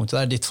utgangspunktet.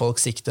 Det er ditt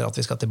folk sikter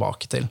at vi skal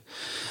tilbake til.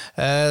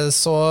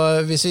 Så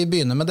hvis vi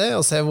begynner med det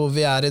og ser hvor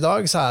vi er i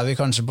dag, så er vi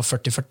kanskje på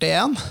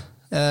 40-41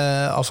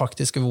 av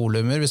faktiske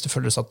volumer, hvis du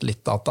følger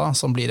satellittdata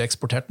som blir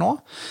eksportert nå.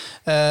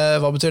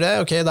 Hva betyr det?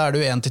 Ok, da er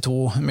du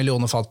 1-2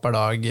 millioner fat per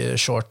dag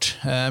short.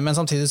 Men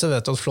samtidig så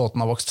vet du at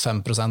flåten har vokst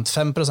 5%.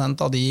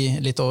 5% av de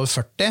litt over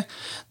 40,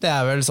 det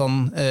er vel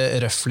sånn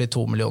røffelig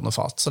 2 millioner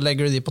fat. Så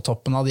legger du de på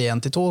toppen av de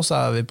 1-2, så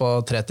er vi på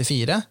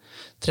 3-4.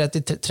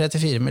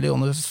 34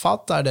 millioner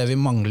fat er det vi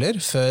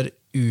mangler før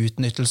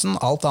utnyttelsen,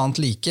 alt annet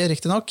like,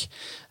 riktig nok,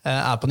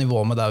 er på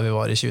nivå med der vi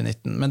var i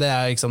 2019. Men det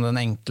er liksom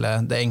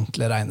det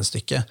enkle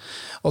regnestykket.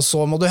 Og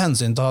så må du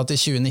hensyn til at i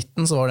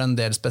 2019 så var det en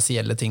del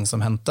spesielle ting som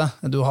hendte.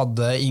 Du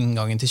hadde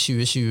inngangen til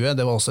 2020,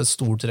 det var også et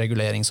stort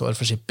reguleringsår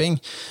for shipping,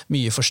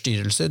 mye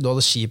forstyrrelser, du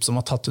hadde skip som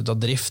var tatt ut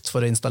av drift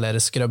for å installere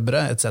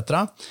skrøbbere, etc.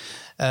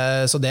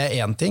 Så det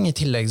er en ting. I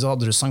tillegg så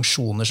hadde du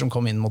sanksjoner som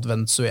kom inn mot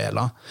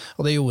Venezuela,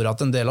 og det gjorde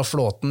at en del av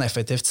flåten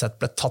effektivt sett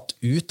ble tatt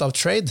ut av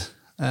trade.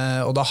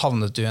 Og da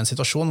havnet du i en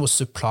situasjon hvor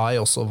supply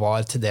også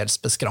var til dels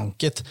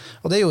beskranket.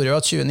 Og det gjorde jo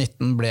at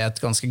 2019 ble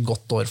et ganske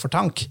godt år for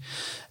tank.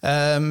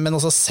 Men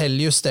også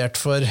selv justert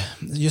for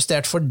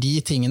de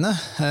tingene,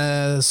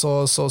 så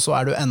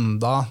er du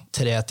enda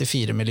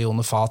 3-4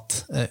 millioner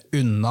fat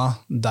unna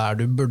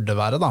der du burde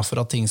være da,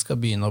 for at ting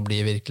skal begynne å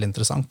bli virkelig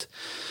interessant.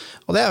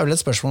 Og det er vel et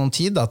spørsmål om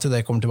tid da, til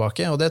det kommer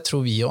tilbake, og det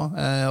tror vi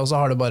også. Og så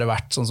har det bare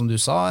vært, sånn som du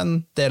sa, en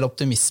del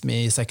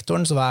optimisme i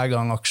sektoren, så hver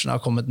gang aksjene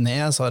har kommet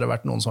ned, så har det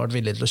vært noen som har vært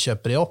villige til å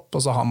kjøpe de opp,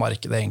 og så har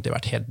markedet egentlig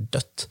vært helt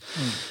dødt.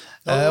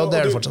 Og det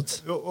er det fortsatt.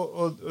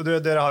 Og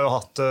dere har jo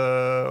hatt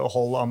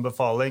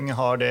hold-anbefaling.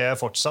 Har det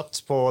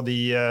fortsatt på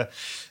de,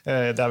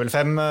 det er vel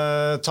 5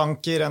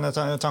 tanker,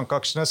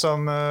 tankaksjene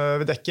som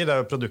vi dekker. Det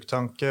er jo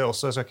produkttank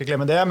også, jeg skal ikke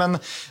glemme det.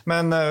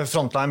 Men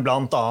Frontline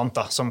blant annet,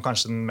 da, som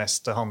kanskje den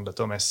mest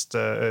handlete og mest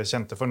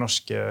kjente for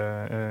norske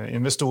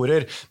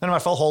investorer. Men i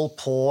hvert fall hold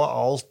på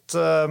alt.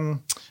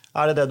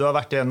 Er det du har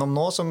vært igjennom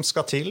nå som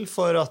skal til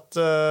for at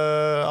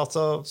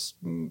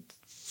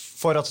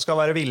du skal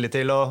være villig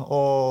til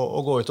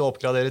å gå ut og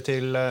oppgradere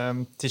til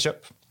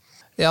kjøp?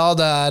 Ja,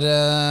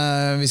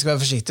 vi skal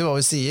være forsiktige hva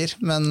vi sier,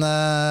 men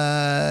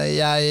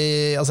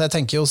jeg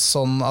tenker jo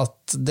sånn at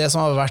det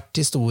som har vært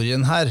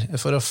historien her,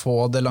 for å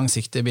få det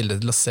langsiktige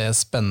bildet til å se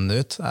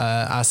spennende ut,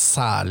 er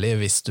særlig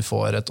hvis du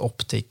får et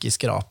opptikk i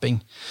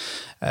skraping.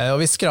 Og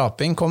hvis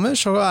skraping kommer,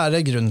 så er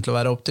det grunn til å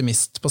være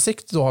optimist på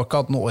sikt. Du har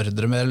ikke hatt noe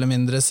ordre mer eller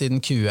mindre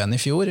siden Q1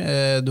 i fjor.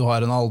 Du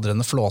har en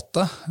aldrende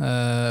flåte,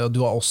 og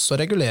du har også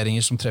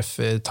reguleringer som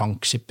treffer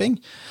tankshipping.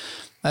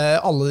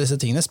 Alle disse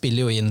tingene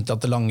spiller jo inn til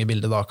at det lange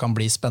bildet da kan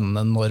bli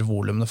spennende når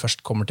volumene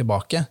først kommer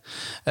tilbake.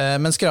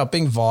 Men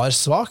skraping var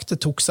svagt, det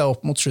tok seg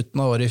opp mot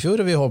slutten av året i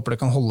fjor, og vi håper det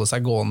kan holde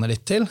seg gående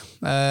litt til.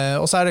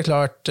 Og så er det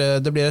klart,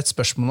 det blir et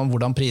spørsmål om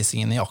hvordan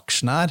prisingen i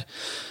aksjene er.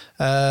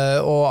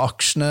 Og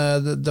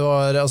aksjene, det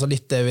var altså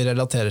litt det vi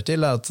relaterer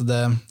til,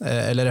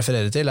 eller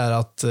refererer til, er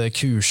at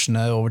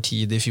kursene over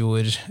tid i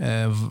fjor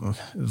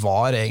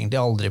var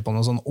egentlig aldri på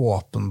noe sånn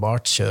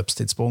åpenbart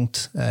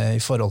kjøpstidspunkt i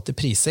forhold til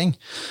prising.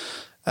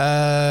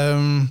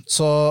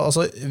 Så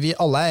altså, vi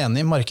alle er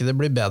enige, markedet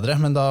blir bedre,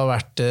 men det har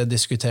vært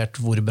diskutert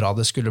hvor bra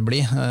det skulle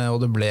bli,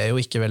 og det ble jo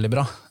ikke veldig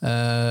bra.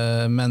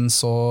 Men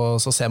så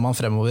ser man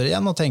fremover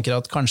igjen og tenker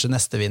at kanskje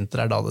neste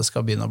vinter er da det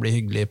skal begynne å bli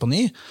hyggelig på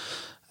ny.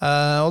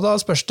 Og da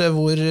spørs det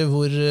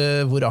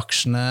hvor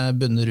aksjene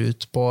bunner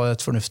ut på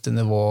et fornuftig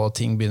nivå, og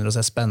ting begynner å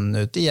se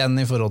spennende ut igjen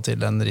i forhold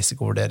til en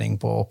risikovurdering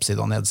på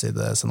oppside- og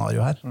nedsidescenario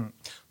her.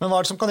 Men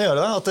hva er det som kan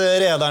gjøre det? At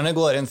rederne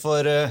går inn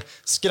for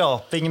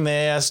skraping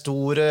med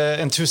stor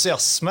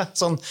entusiasme?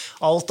 Sånn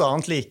alt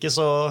annet like,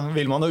 så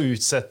vil man jo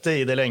utsette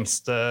i det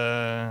lengste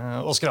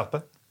å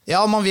skrape.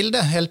 Ja, man vil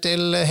det, helt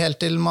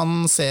til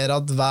man ser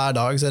at hver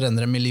dag så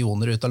renner det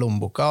millioner ut av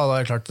lommeboka, og det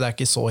er klart det er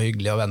ikke så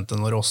hyggelig å vente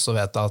når du også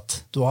vet at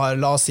du har,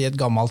 la oss si, et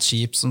gammelt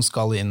skip som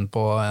skal inn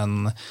på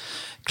en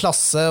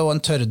klasse og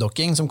en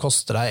tørrdokking som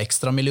koster deg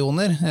ekstra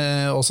millioner,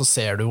 og så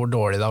ser du hvor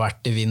dårlig det har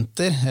vært i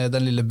vinter.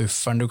 Den lille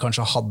bufferen du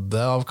kanskje hadde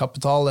av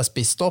kapital er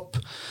spist opp.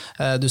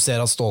 Du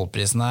ser at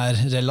stålprisen er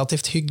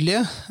relativt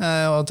hyggelige,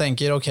 og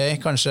tenker ok,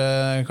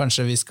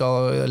 kanskje vi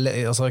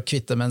skal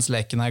kvitte mens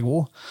leken er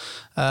god.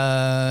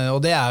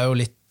 Og det er jo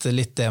litt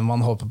det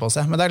man håper på å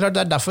se. Men det er klart,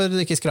 det er derfor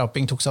ikke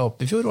skraping tok seg opp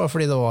i fjor, var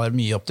fordi det var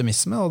mye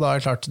optimisme, og da er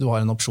det klart du har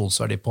en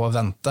opsjonsverdi på å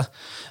vente.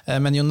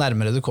 Men jo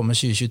nærmere du kommer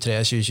 2023,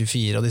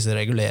 2024 og disse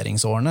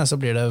reguleringsårene,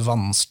 så blir det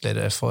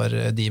vanskeligere for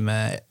de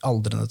med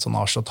aldrende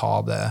tonnasje å ta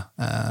det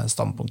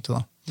standpunktet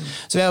da.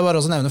 Så vil jeg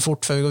bare også nevne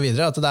fort før vi går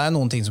videre, at det er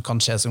noen ting som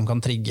kan skje som kan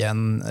trigge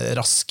en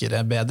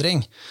raskere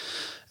bedring.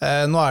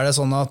 Nå er det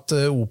sånn at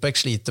OPEC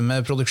sliter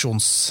med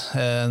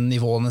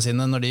produksjonsnivåene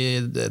sine når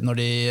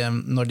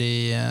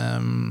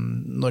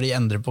de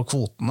endrer på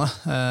kvotene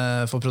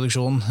for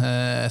produksjon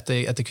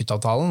etter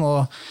kuttavtalen,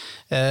 og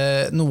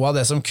noe av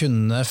det som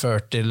kunne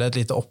ført til et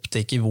lite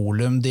opptikk i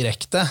volum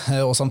direkte,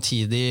 og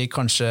samtidig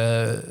kanskje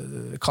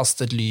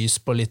kastet lys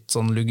på litt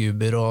sånn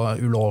luguber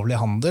og ulovlig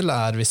handel,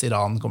 er hvis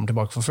Iran kommer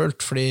tilbake for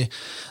fullt, fordi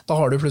da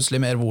har du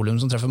plutselig mer volum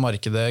som treffer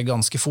markedet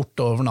ganske fort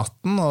over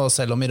natten, og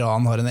selv om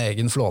Iran har en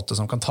egen flåte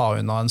som kan ta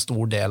unna en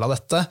stor del av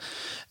dette,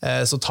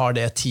 så tar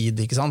det tid,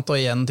 ikke sant? Og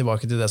igjen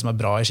tilbake til det som er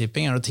bra i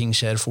shipping, er når ting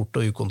skjer fort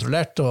og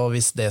ukontrollert, og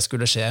hvis det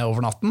skulle skje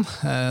over natten,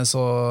 så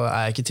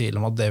er jeg ikke i tvil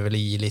om at det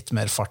ville gi litt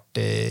mer fart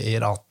i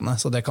ratene.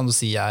 Så det kan du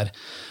si er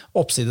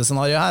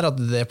oppsidescenario her, at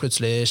det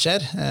plutselig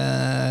skjer,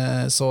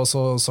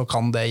 så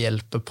kan det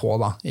hjelpe på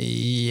da,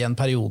 i en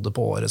periode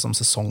på året som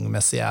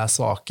sesongmessig er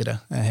svakere,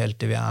 helt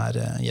til vi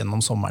er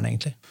gjennom sommeren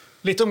egentlig.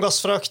 Litt om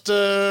gassfrakt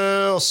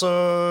også,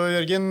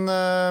 Jørgen.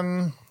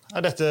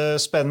 Er dette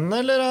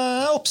spennende, eller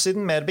er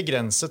oppsiden mer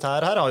begrenset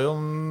her? Her har jo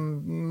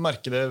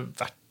markedet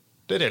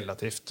vært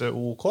relativt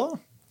ok.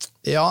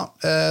 Ja,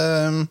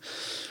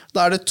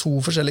 da er det to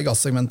forskjellige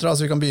gassegmenter.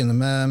 Altså vi kan begynne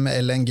med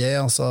LNG,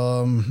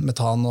 altså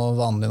metan og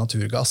vanlig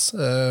naturgass.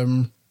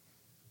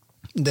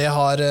 Det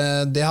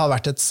har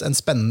vært en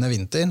spennende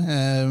vinter,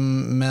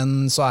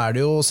 men så er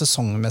det jo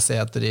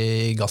sesongmessigheter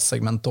i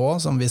gassegmentet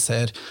også, som vi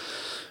ser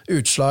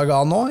utslag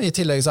av nå. I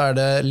tillegg så er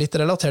det litt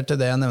relatert til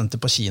det jeg nevnte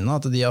på Kina,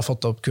 at de har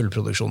fått opp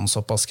kullproduksjonen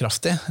såpass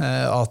kraftig,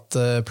 at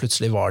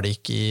plutselig var det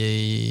ikke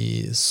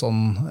i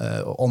sånn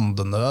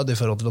åndenød i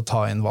forhold til å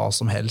ta inn hva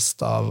som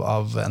helst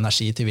av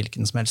energi til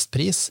hvilken som helst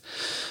pris.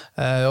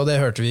 Og det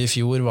hørte vi i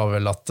fjor var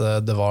vel at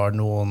det var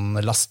noen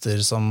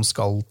laster som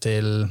skal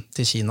til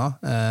Kina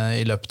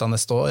i løpet av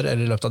neste år,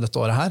 eller i løpet av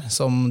dette året her,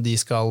 som de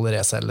skal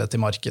reselge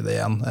til markedet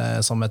igjen,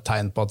 som et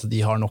tegn på at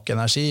de har nok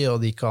energi,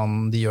 og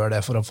de gjør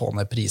det for å få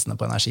ned prisene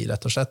på energi,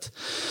 rett og slett.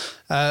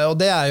 Og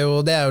det er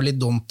jo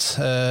litt dumt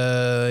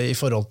i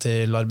forhold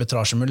til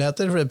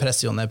arbitrasjemuligheter, for det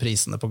presser jo ned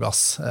prisene på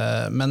gass.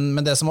 Men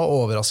det som har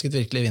overrasket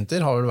virkelig i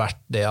vinter, har vel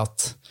vært det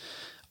at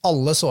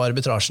alle så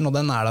arbitrasjen, og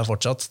den er der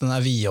fortsatt, den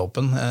er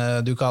vidåpen.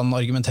 Du kan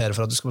argumentere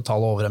for at du skal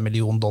betale over $1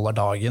 million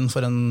dagen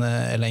for en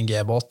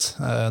LNG-båt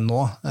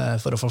nå,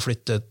 for å få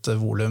flyttet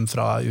volum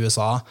fra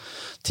USA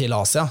til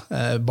Asia,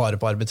 bare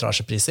på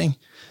arbitrasjeprising.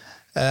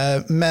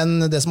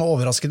 Men det som har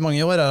overrasket mange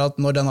i år er at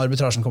når den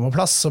arbitrasjen kom på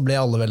plass, så ble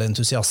alle veldig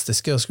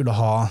entusiastiske og skulle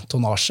ha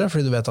tonnasje,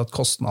 fordi du vet at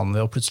kostnaden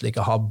ved å plutselig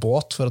ikke ha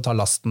båt for å ta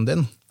lasten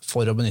din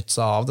for å benytte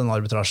seg av den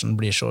arbitrasjen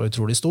blir så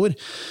utrolig stor,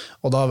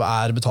 og da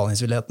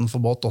betalingsvilligheten for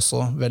båt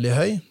også veldig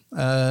høy.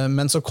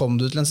 Men så kom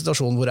du til en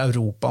situasjon hvor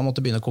Europa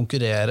måtte begynne å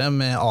konkurrere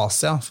med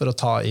Asia for å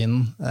ta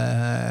inn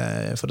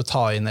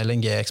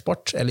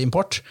LNG-eksport eller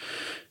import.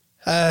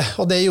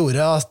 Og det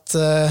gjorde at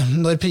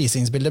når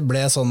prisingsbildet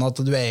ble sånn at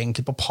du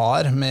egentlig på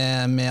par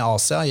med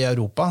Asia i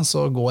Europa,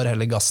 så går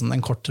heller gassen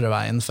den kortere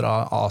veien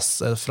fra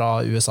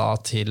USA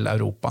til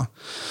Europa.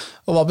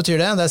 Og hva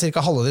betyr det? Det er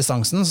cirka halve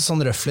distansen, så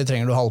sånn røffelig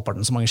trenger du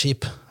halvparten så mange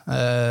skip.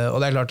 Og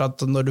det er klart at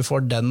når du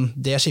får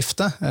det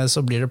skiftet, så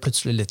blir det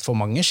plutselig litt for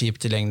mange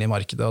skip tilgjengelig i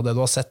markedet. Og det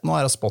du har sett nå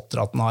er at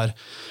spotraten har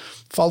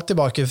falt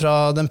tilbake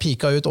fra den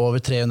pika ut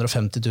over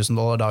 $350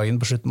 000 dagen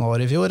på slutten av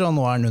året i fjor, og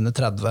nå er den under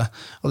 30,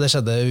 og det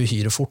skjedde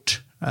uhyre fort.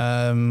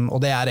 Og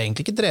det er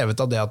egentlig ikke drevet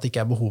av det at det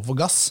ikke er behov for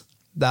gass,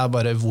 det er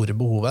bare hvor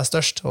behovet er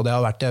størst, og det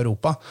har vært i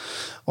Europa.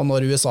 Og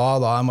når USA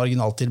da er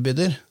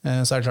marginaltilbyder,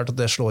 så er det klart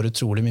at det slår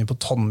utrolig mye på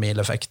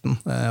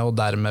tonnmileffekten, og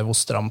dermed hvor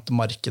stramt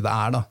markedet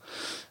er da.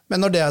 Men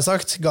når det er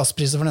sagt,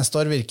 gasspriser for neste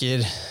år virker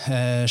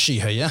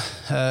skyhøye,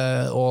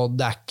 og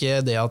det er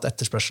ikke det at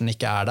etterspørselen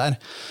ikke er der.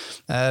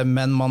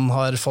 Men man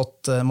har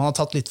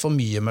tatt litt for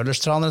mye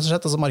møllerstran, rett og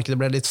slett. Altså markedet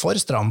ble litt for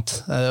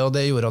stramt, og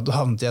det gjorde at du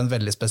havnet i en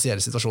veldig spesiell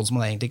situasjon som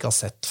man egentlig ikke har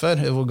sett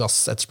før, hvor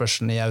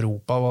gassetterspørselen i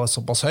Europa var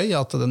såpass høy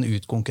at den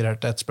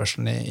utkonkurrerte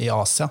etterspørselen i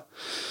Asia.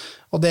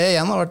 Og det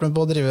igjen har vært med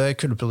på å drive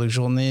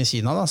kullproduksjon i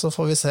Kina, da, så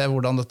får vi se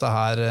hvordan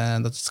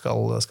dette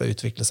skal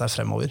utvikle seg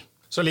fremover.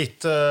 Så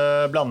litt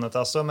blandet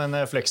altså, men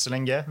Flex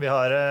LNG, vi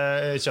har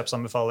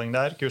kjøpsanbefaling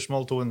der,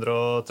 kursmål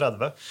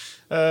 230.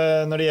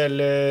 Når det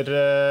gjelder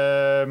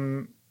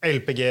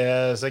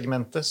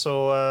LPG-segmentet, så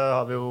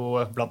har vi jo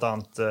blant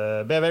annet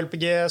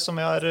BV-LPG som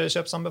vi har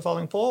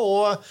kjøpsanbefaling på,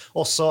 og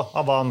også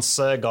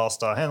Avance Gas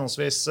da,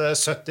 henholdsvis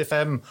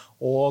 75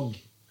 og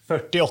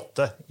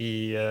 48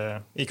 i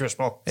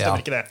kursmål.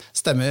 Stemmer ikke det?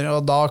 Stemmer,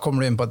 og da kommer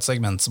du inn på et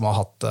segment som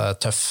har hatt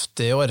tøft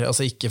i år.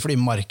 Altså ikke fordi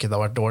markedet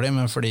har vært dårlig,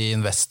 men fordi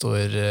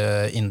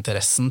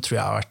investorinteressen tror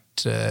jeg har vært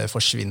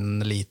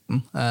forsvinnende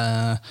liten.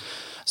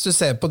 Hvis du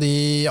ser på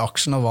de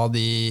aksjene og hva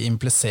de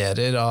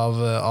impliserer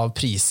av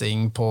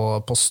prising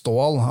på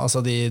stål,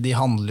 altså de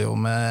handler jo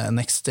med en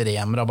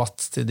ekstrem rabatt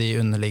til de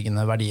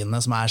underliggende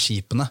verdiene som er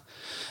skipene.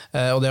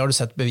 Og det har du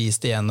sett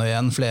bevist igjen og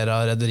igjen. Flere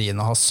av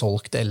rederiene har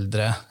solgt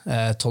eldre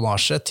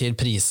tonnasje til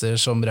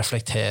priser som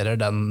reflekterer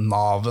den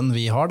naven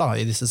vi har da,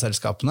 i disse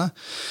selskapene.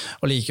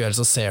 Og likevel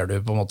så ser du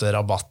på en måte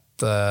rabatt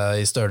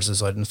i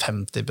størrelsesorden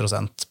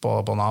 50%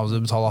 på nav. Du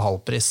betaler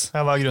halvpris.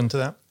 Ja, hva er grunnen til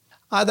det?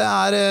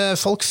 Nei,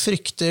 folk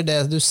frykter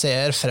det du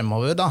ser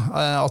fremover, da,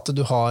 at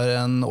du har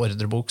en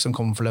ordrebok som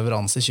kommer for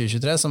leveranse i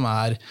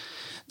 2023,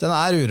 den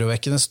er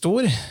urovekkende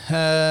stor,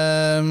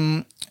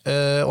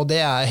 og det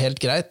er helt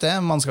greit det.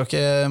 Man skal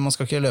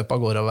ikke løpe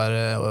av gårde og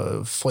være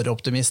for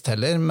optimist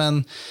heller,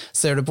 men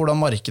ser du på hvordan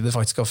markedet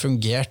faktisk har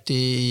fungert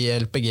i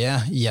LPG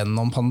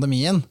gjennom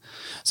pandemien,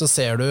 så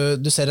ser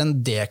du ser en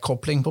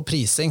dekopling på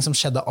prising som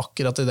skjedde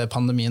akkurat i det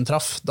pandemien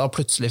traff. Da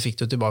plutselig fikk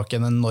du tilbake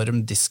en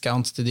enorm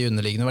discount til de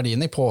underliggende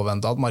verdiene i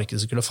påvente at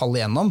markedet skulle falle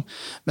igjennom,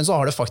 men så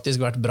har det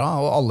faktisk vært bra,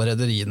 og alle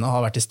rederiene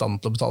har vært i stand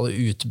til å betale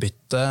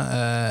utbytte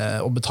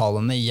og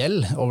betale ned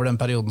gjeld over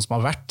den perioden som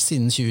har vært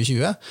siden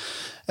 2020.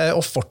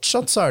 Og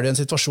fortsatt så er det en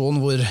situasjon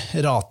hvor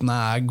ratene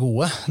er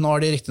gode. Nå har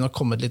de riktig nok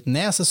kommet litt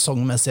ned,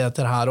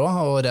 sesongmessigheter her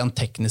også, og rent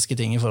tekniske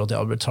ting i forhold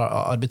til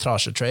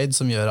arbitrasjetrade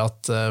som gjør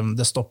at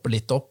det stopper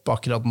litt opp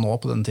akkurat nå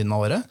på denne tiden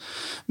av året.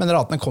 Men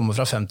ratene kommer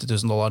fra $50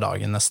 000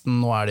 dagen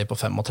nesten, nå er de på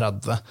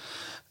 35.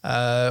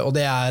 Og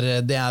det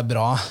er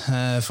bra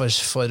for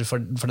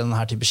denne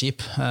her type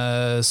skip.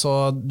 Så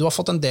du har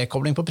fått en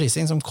dekobling på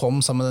prising som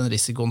kom sammen med den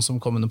risikoen som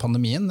kom under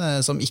pandemien,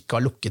 som ikke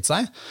har lukket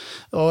seg.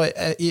 Og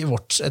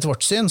etter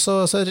vårt syn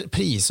så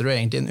priser du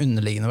egentlig en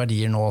underliggende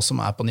verdier nå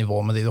som er på nivå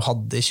med de du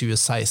hadde i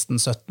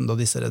 2016-17 da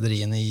disse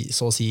rederiene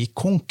så å si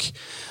konk.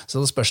 Så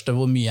det spørs det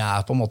hvor mye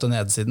er på en måte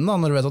nedsiden da,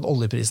 når du vet at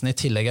oljeprisen i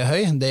tillegg er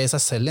høy. Det i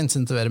seg selv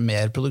insentiverer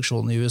mer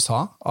produksjon i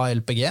USA av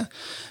LPG.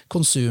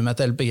 Konsumet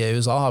etter LPG i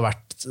USA har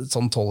vært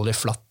sånn tålelig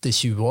flatt i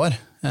 20 år.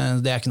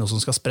 Det er ikke noe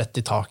som skal sprette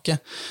i taket.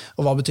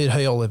 Og hva betyr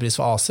høy oljepris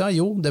for Asia?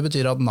 Jo, det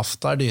betyr at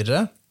nafta er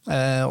dyrere,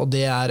 og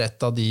det er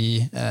et av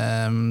de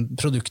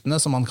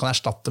produktene som man kan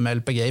erstatte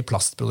med LPG i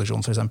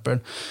plastproduksjon for eksempel.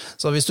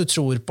 Så hvis du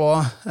tror på,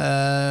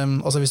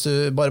 altså hvis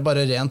du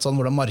bare rent sånn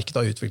hvordan markedet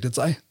har utviklet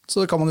seg,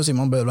 så kan man jo si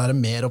man bør være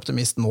mer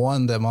optimist nå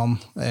enn det man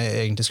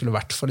egentlig skulle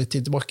vært for litt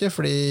tid tilbake,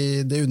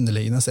 fordi det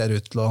underliggende ser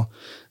ut til å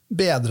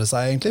bedre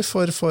seg egentlig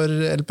for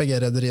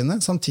LPG-rederiene,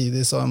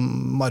 samtidig som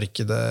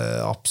markedet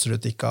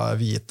absolutt ikke har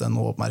viet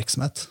noe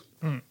oppmerksomhet.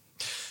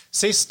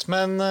 Sist,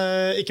 men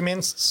ikke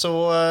minst, så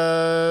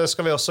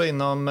skal vi også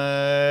innom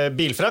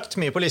bilfrakt,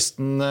 mye på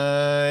listen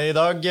i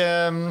dag.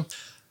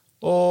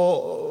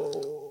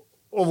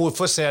 Og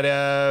hvorfor ser det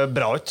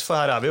bra ut? For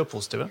her er vi jo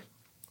positive.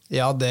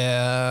 Ja, det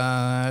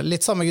er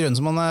litt samme grunn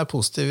som man er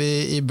positiv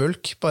i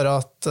bulk, bare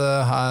at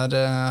her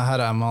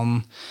er man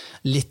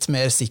litt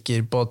mer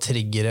sikker på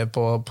triggere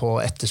på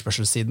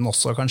etterspørselssiden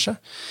også, kanskje.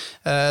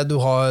 Du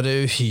har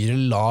uhyre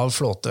lav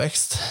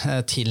flåtevekst,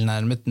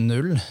 tilnærmet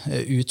null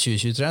ut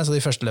 2023, så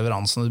de første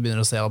leveransene du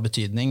begynner å se av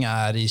betydning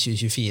er i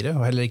 2024,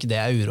 og heller ikke det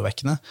er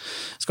urovekkende.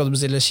 Skal du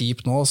bestille skip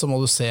nå, så må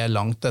du se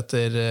langt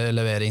etter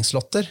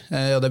leveringslotter,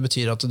 og det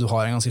betyr at du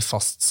har en ganske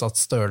fastsatt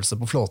størrelse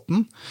på flåten,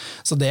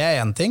 så det er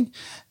en ting.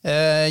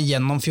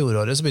 Gjennom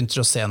fjoråret så begynte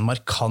du å se en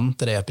markant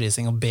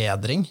reprising og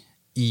bedring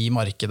i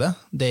markedet.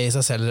 Det i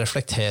seg selv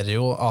reflekterer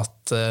jo at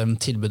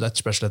tilbud og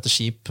etterspørsel etter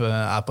skip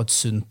er på et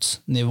sunt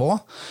nivå.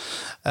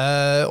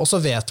 Og så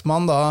vet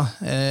man da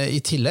i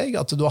tillegg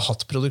at du har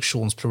hatt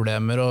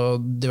produksjonsproblemer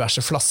og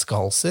diverse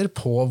flaskehalser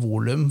på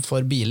volum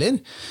for biler,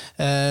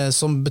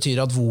 som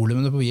betyr at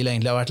volumene på bil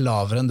egentlig har vært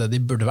lavere enn det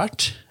de burde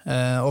vært.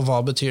 Og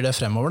hva betyr det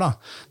fremover da?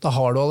 Da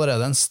har du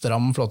allerede en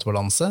stram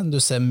flåtebalanse, du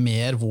ser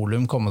mer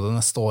volum komme det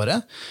neste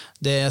året.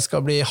 Det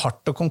skal bli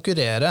hardt å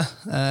konkurrere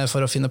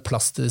for å finne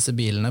plass til disse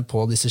bilene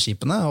på disse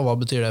skipene, og hva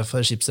betyr det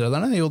for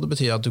skipsrederne? Jo, det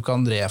betyr at du kan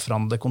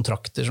reforhandle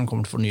kontrakter som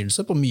kommer til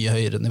fornyelse på mye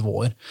høyere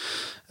nivåer.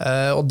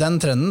 Og den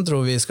trenden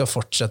tror vi skal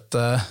fortsette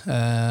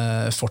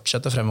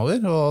fremover,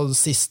 og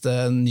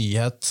siste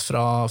nyhet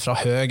fra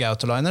Höegh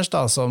Autoliners,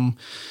 da, som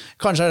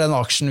kanskje er den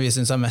aksjen vi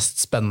synes er mest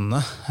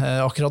spennende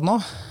akkurat nå,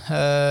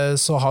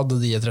 så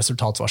hadde de et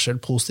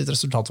positivt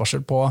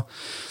resultatvarsel på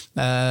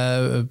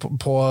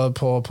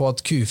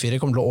at Q4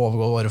 kommer til å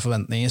overgå våre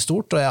forventninger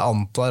stort, og jeg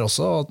antar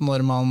også at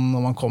når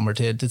man kommer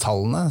til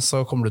tallene,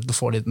 så kommer du til å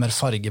få litt mer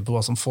farge på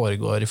hva som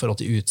foregår i forhold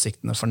til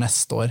utsiktene for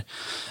neste år.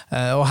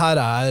 Og her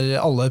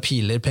er alle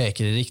piler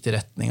peker i riktig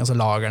retning, altså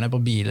lagerne på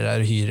biler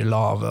er uhyre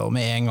lave, og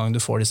med en gang du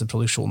får disse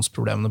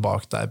produksjonsproblemene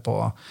bak deg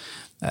på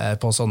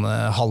sånne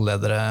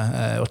halvledere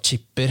og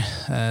chipper,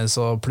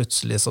 så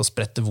plutselig så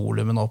spretter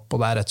volumen opp, og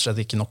det er rett og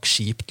slett ikke nok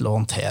skip til å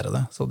håndtere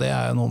det. Så det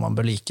er noe man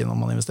bør like når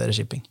man investerer i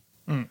shipping.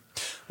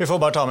 Vi får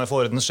bare ta med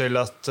for ordens skyld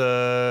at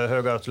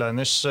Höegh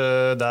Autoliners,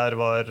 der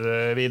var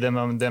vi i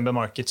DNB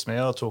Markets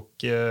med og tok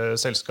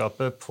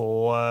selskapet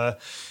på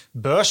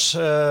børs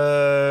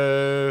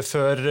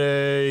før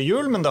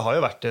jul, men det har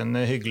jo vært en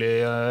hyggelig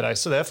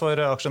reise det for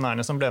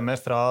aksjonærene som ble med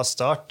fra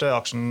start.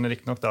 Aksjen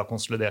riktignok da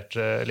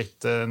konsoliderte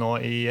litt nå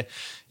i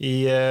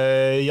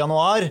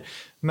januar.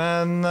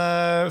 Men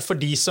for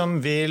de som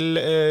vil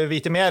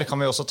vite mer, kan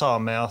vi også ta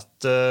med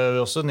at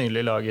vi også nylig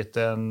laget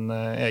en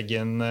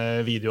egen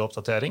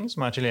videooppdatering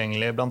som er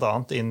tilgjengelig blant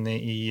annet inne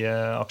i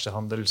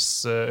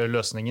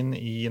aksjehandelsløsningen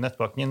i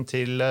nettbanken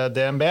til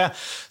DNB,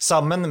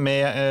 sammen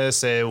med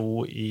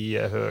CEO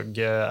i Höegh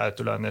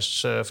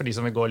Autoliners, for de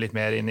som vil gå litt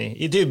mer inn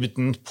i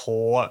dybden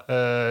på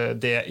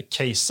det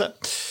caset.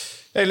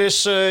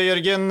 Ellers,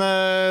 Jørgen,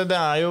 det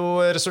er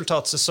jo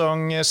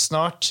resultatsesong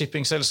snart.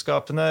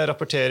 Shippingselskapene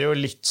rapporterer jo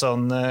litt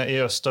sånn i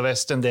øst og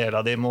vest, en del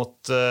av de mot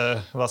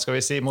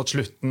mot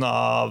slutten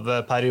av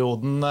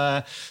perioden.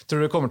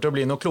 Tror du det kommer til å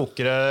bli noe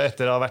klokere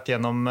etter å ha vært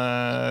gjennom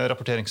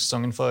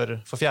rapporteringssesongen for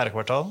fjerde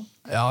kvartal?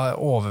 Ja,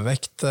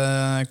 overvekt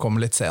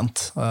kommer litt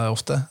sent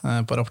ofte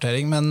på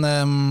rapportering, men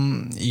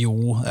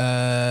jo,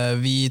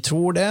 vi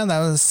tror det. Det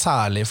er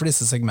særlig for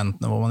disse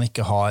segmentene hvor man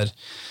ikke har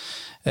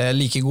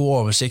like god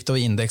oversikt over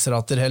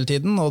indeksrater hele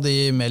tiden, og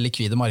de mer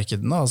likvide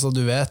markedene. Altså,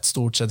 du vet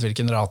stort sett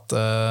hvilken rate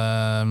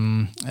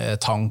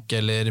tank-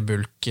 eller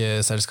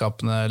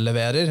bulk-selskapene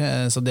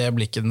leverer, så det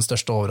blir ikke den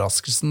største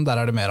overraskelsen.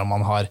 Der er det mer om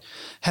man har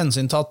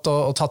hensyntatt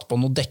og tatt på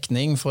noe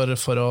dekning for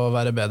å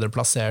være bedre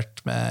plassert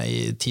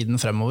i tiden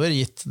fremover,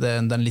 gitt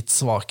den litt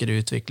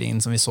svakere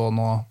utviklingen som vi så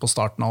nå på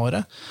starten av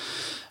året.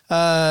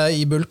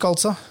 I bulk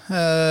altså,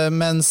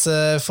 mens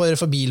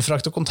for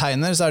bilfrakt og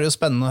container så er det jo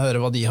spennende å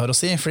høre hva de har å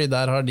si, fordi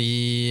der har de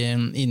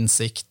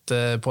innsikt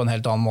på en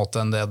helt annen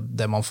måte enn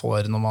det man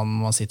får når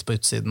man sitter på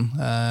utsiden.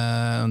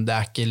 Det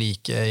er ikke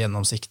like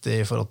gjennomsiktig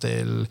i forhold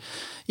til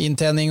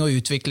inntjening og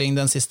utvikling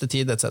den siste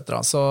tid,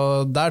 etc.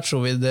 Så der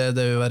tror vi det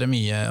vil være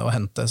mye å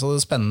hente. Så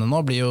det spennende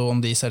nå blir jo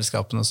om de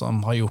selskapene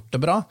som har gjort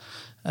det bra,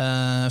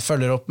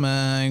 følger opp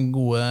med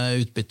gode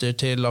utbytter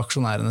til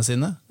aksjonærene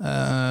sine,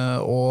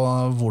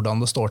 og hvordan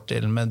det står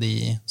til med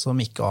de som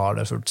ikke har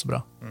det fullt så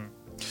bra.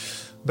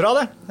 Bra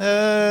det.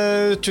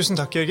 Tusen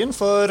takk, Jørgen,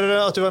 for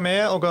at du var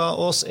med og ga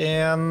oss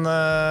en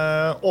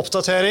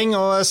oppdatering,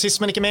 og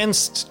sist men ikke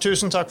minst,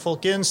 tusen takk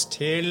folkens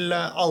til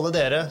alle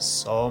dere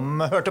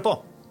som hørte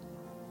på.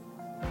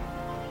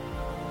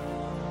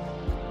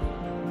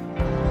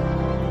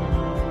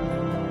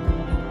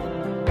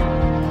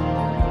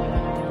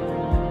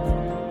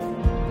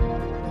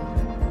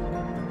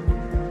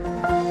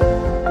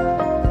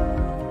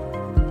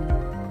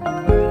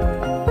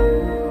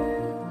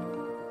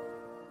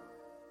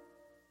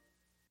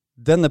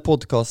 Denne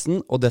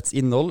podcasten og dets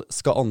innhold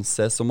skal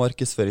anses som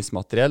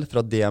markedsføringsmateriell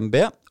fra DNB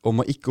og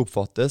må ikke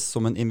oppfattes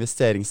som en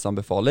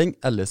investeringsanbefaling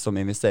eller som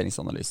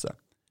investeringsanalyse.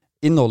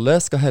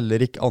 Innholdet skal heller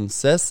ikke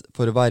anses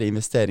for å være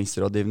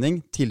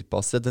investeringsrådgivning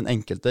tilpasset den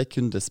enkelte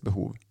kundes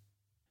behov.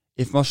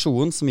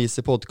 Informasjonen som gis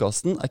i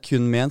podcasten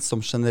kun ment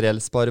som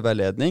generell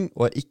spareveiledning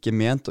og ikke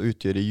ment å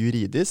utgjøre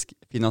juridisk,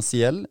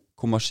 finansiell,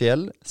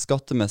 kommersiell,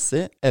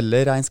 skattemessig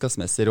eller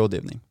regnskapsmessig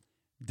rådgivning.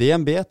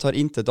 DNB tar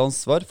intet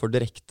ansvar for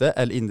direkte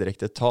eller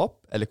indirekte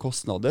tap eller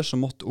kostnader som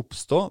måtte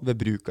oppstå ved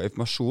bruk av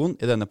informasjon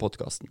i denne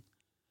podcasten.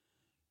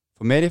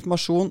 For mer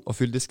informasjon og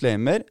full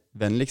disclaimer,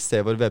 vennligst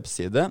se vår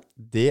webside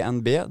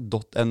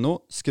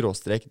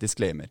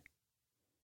dnb.no/disclaimer.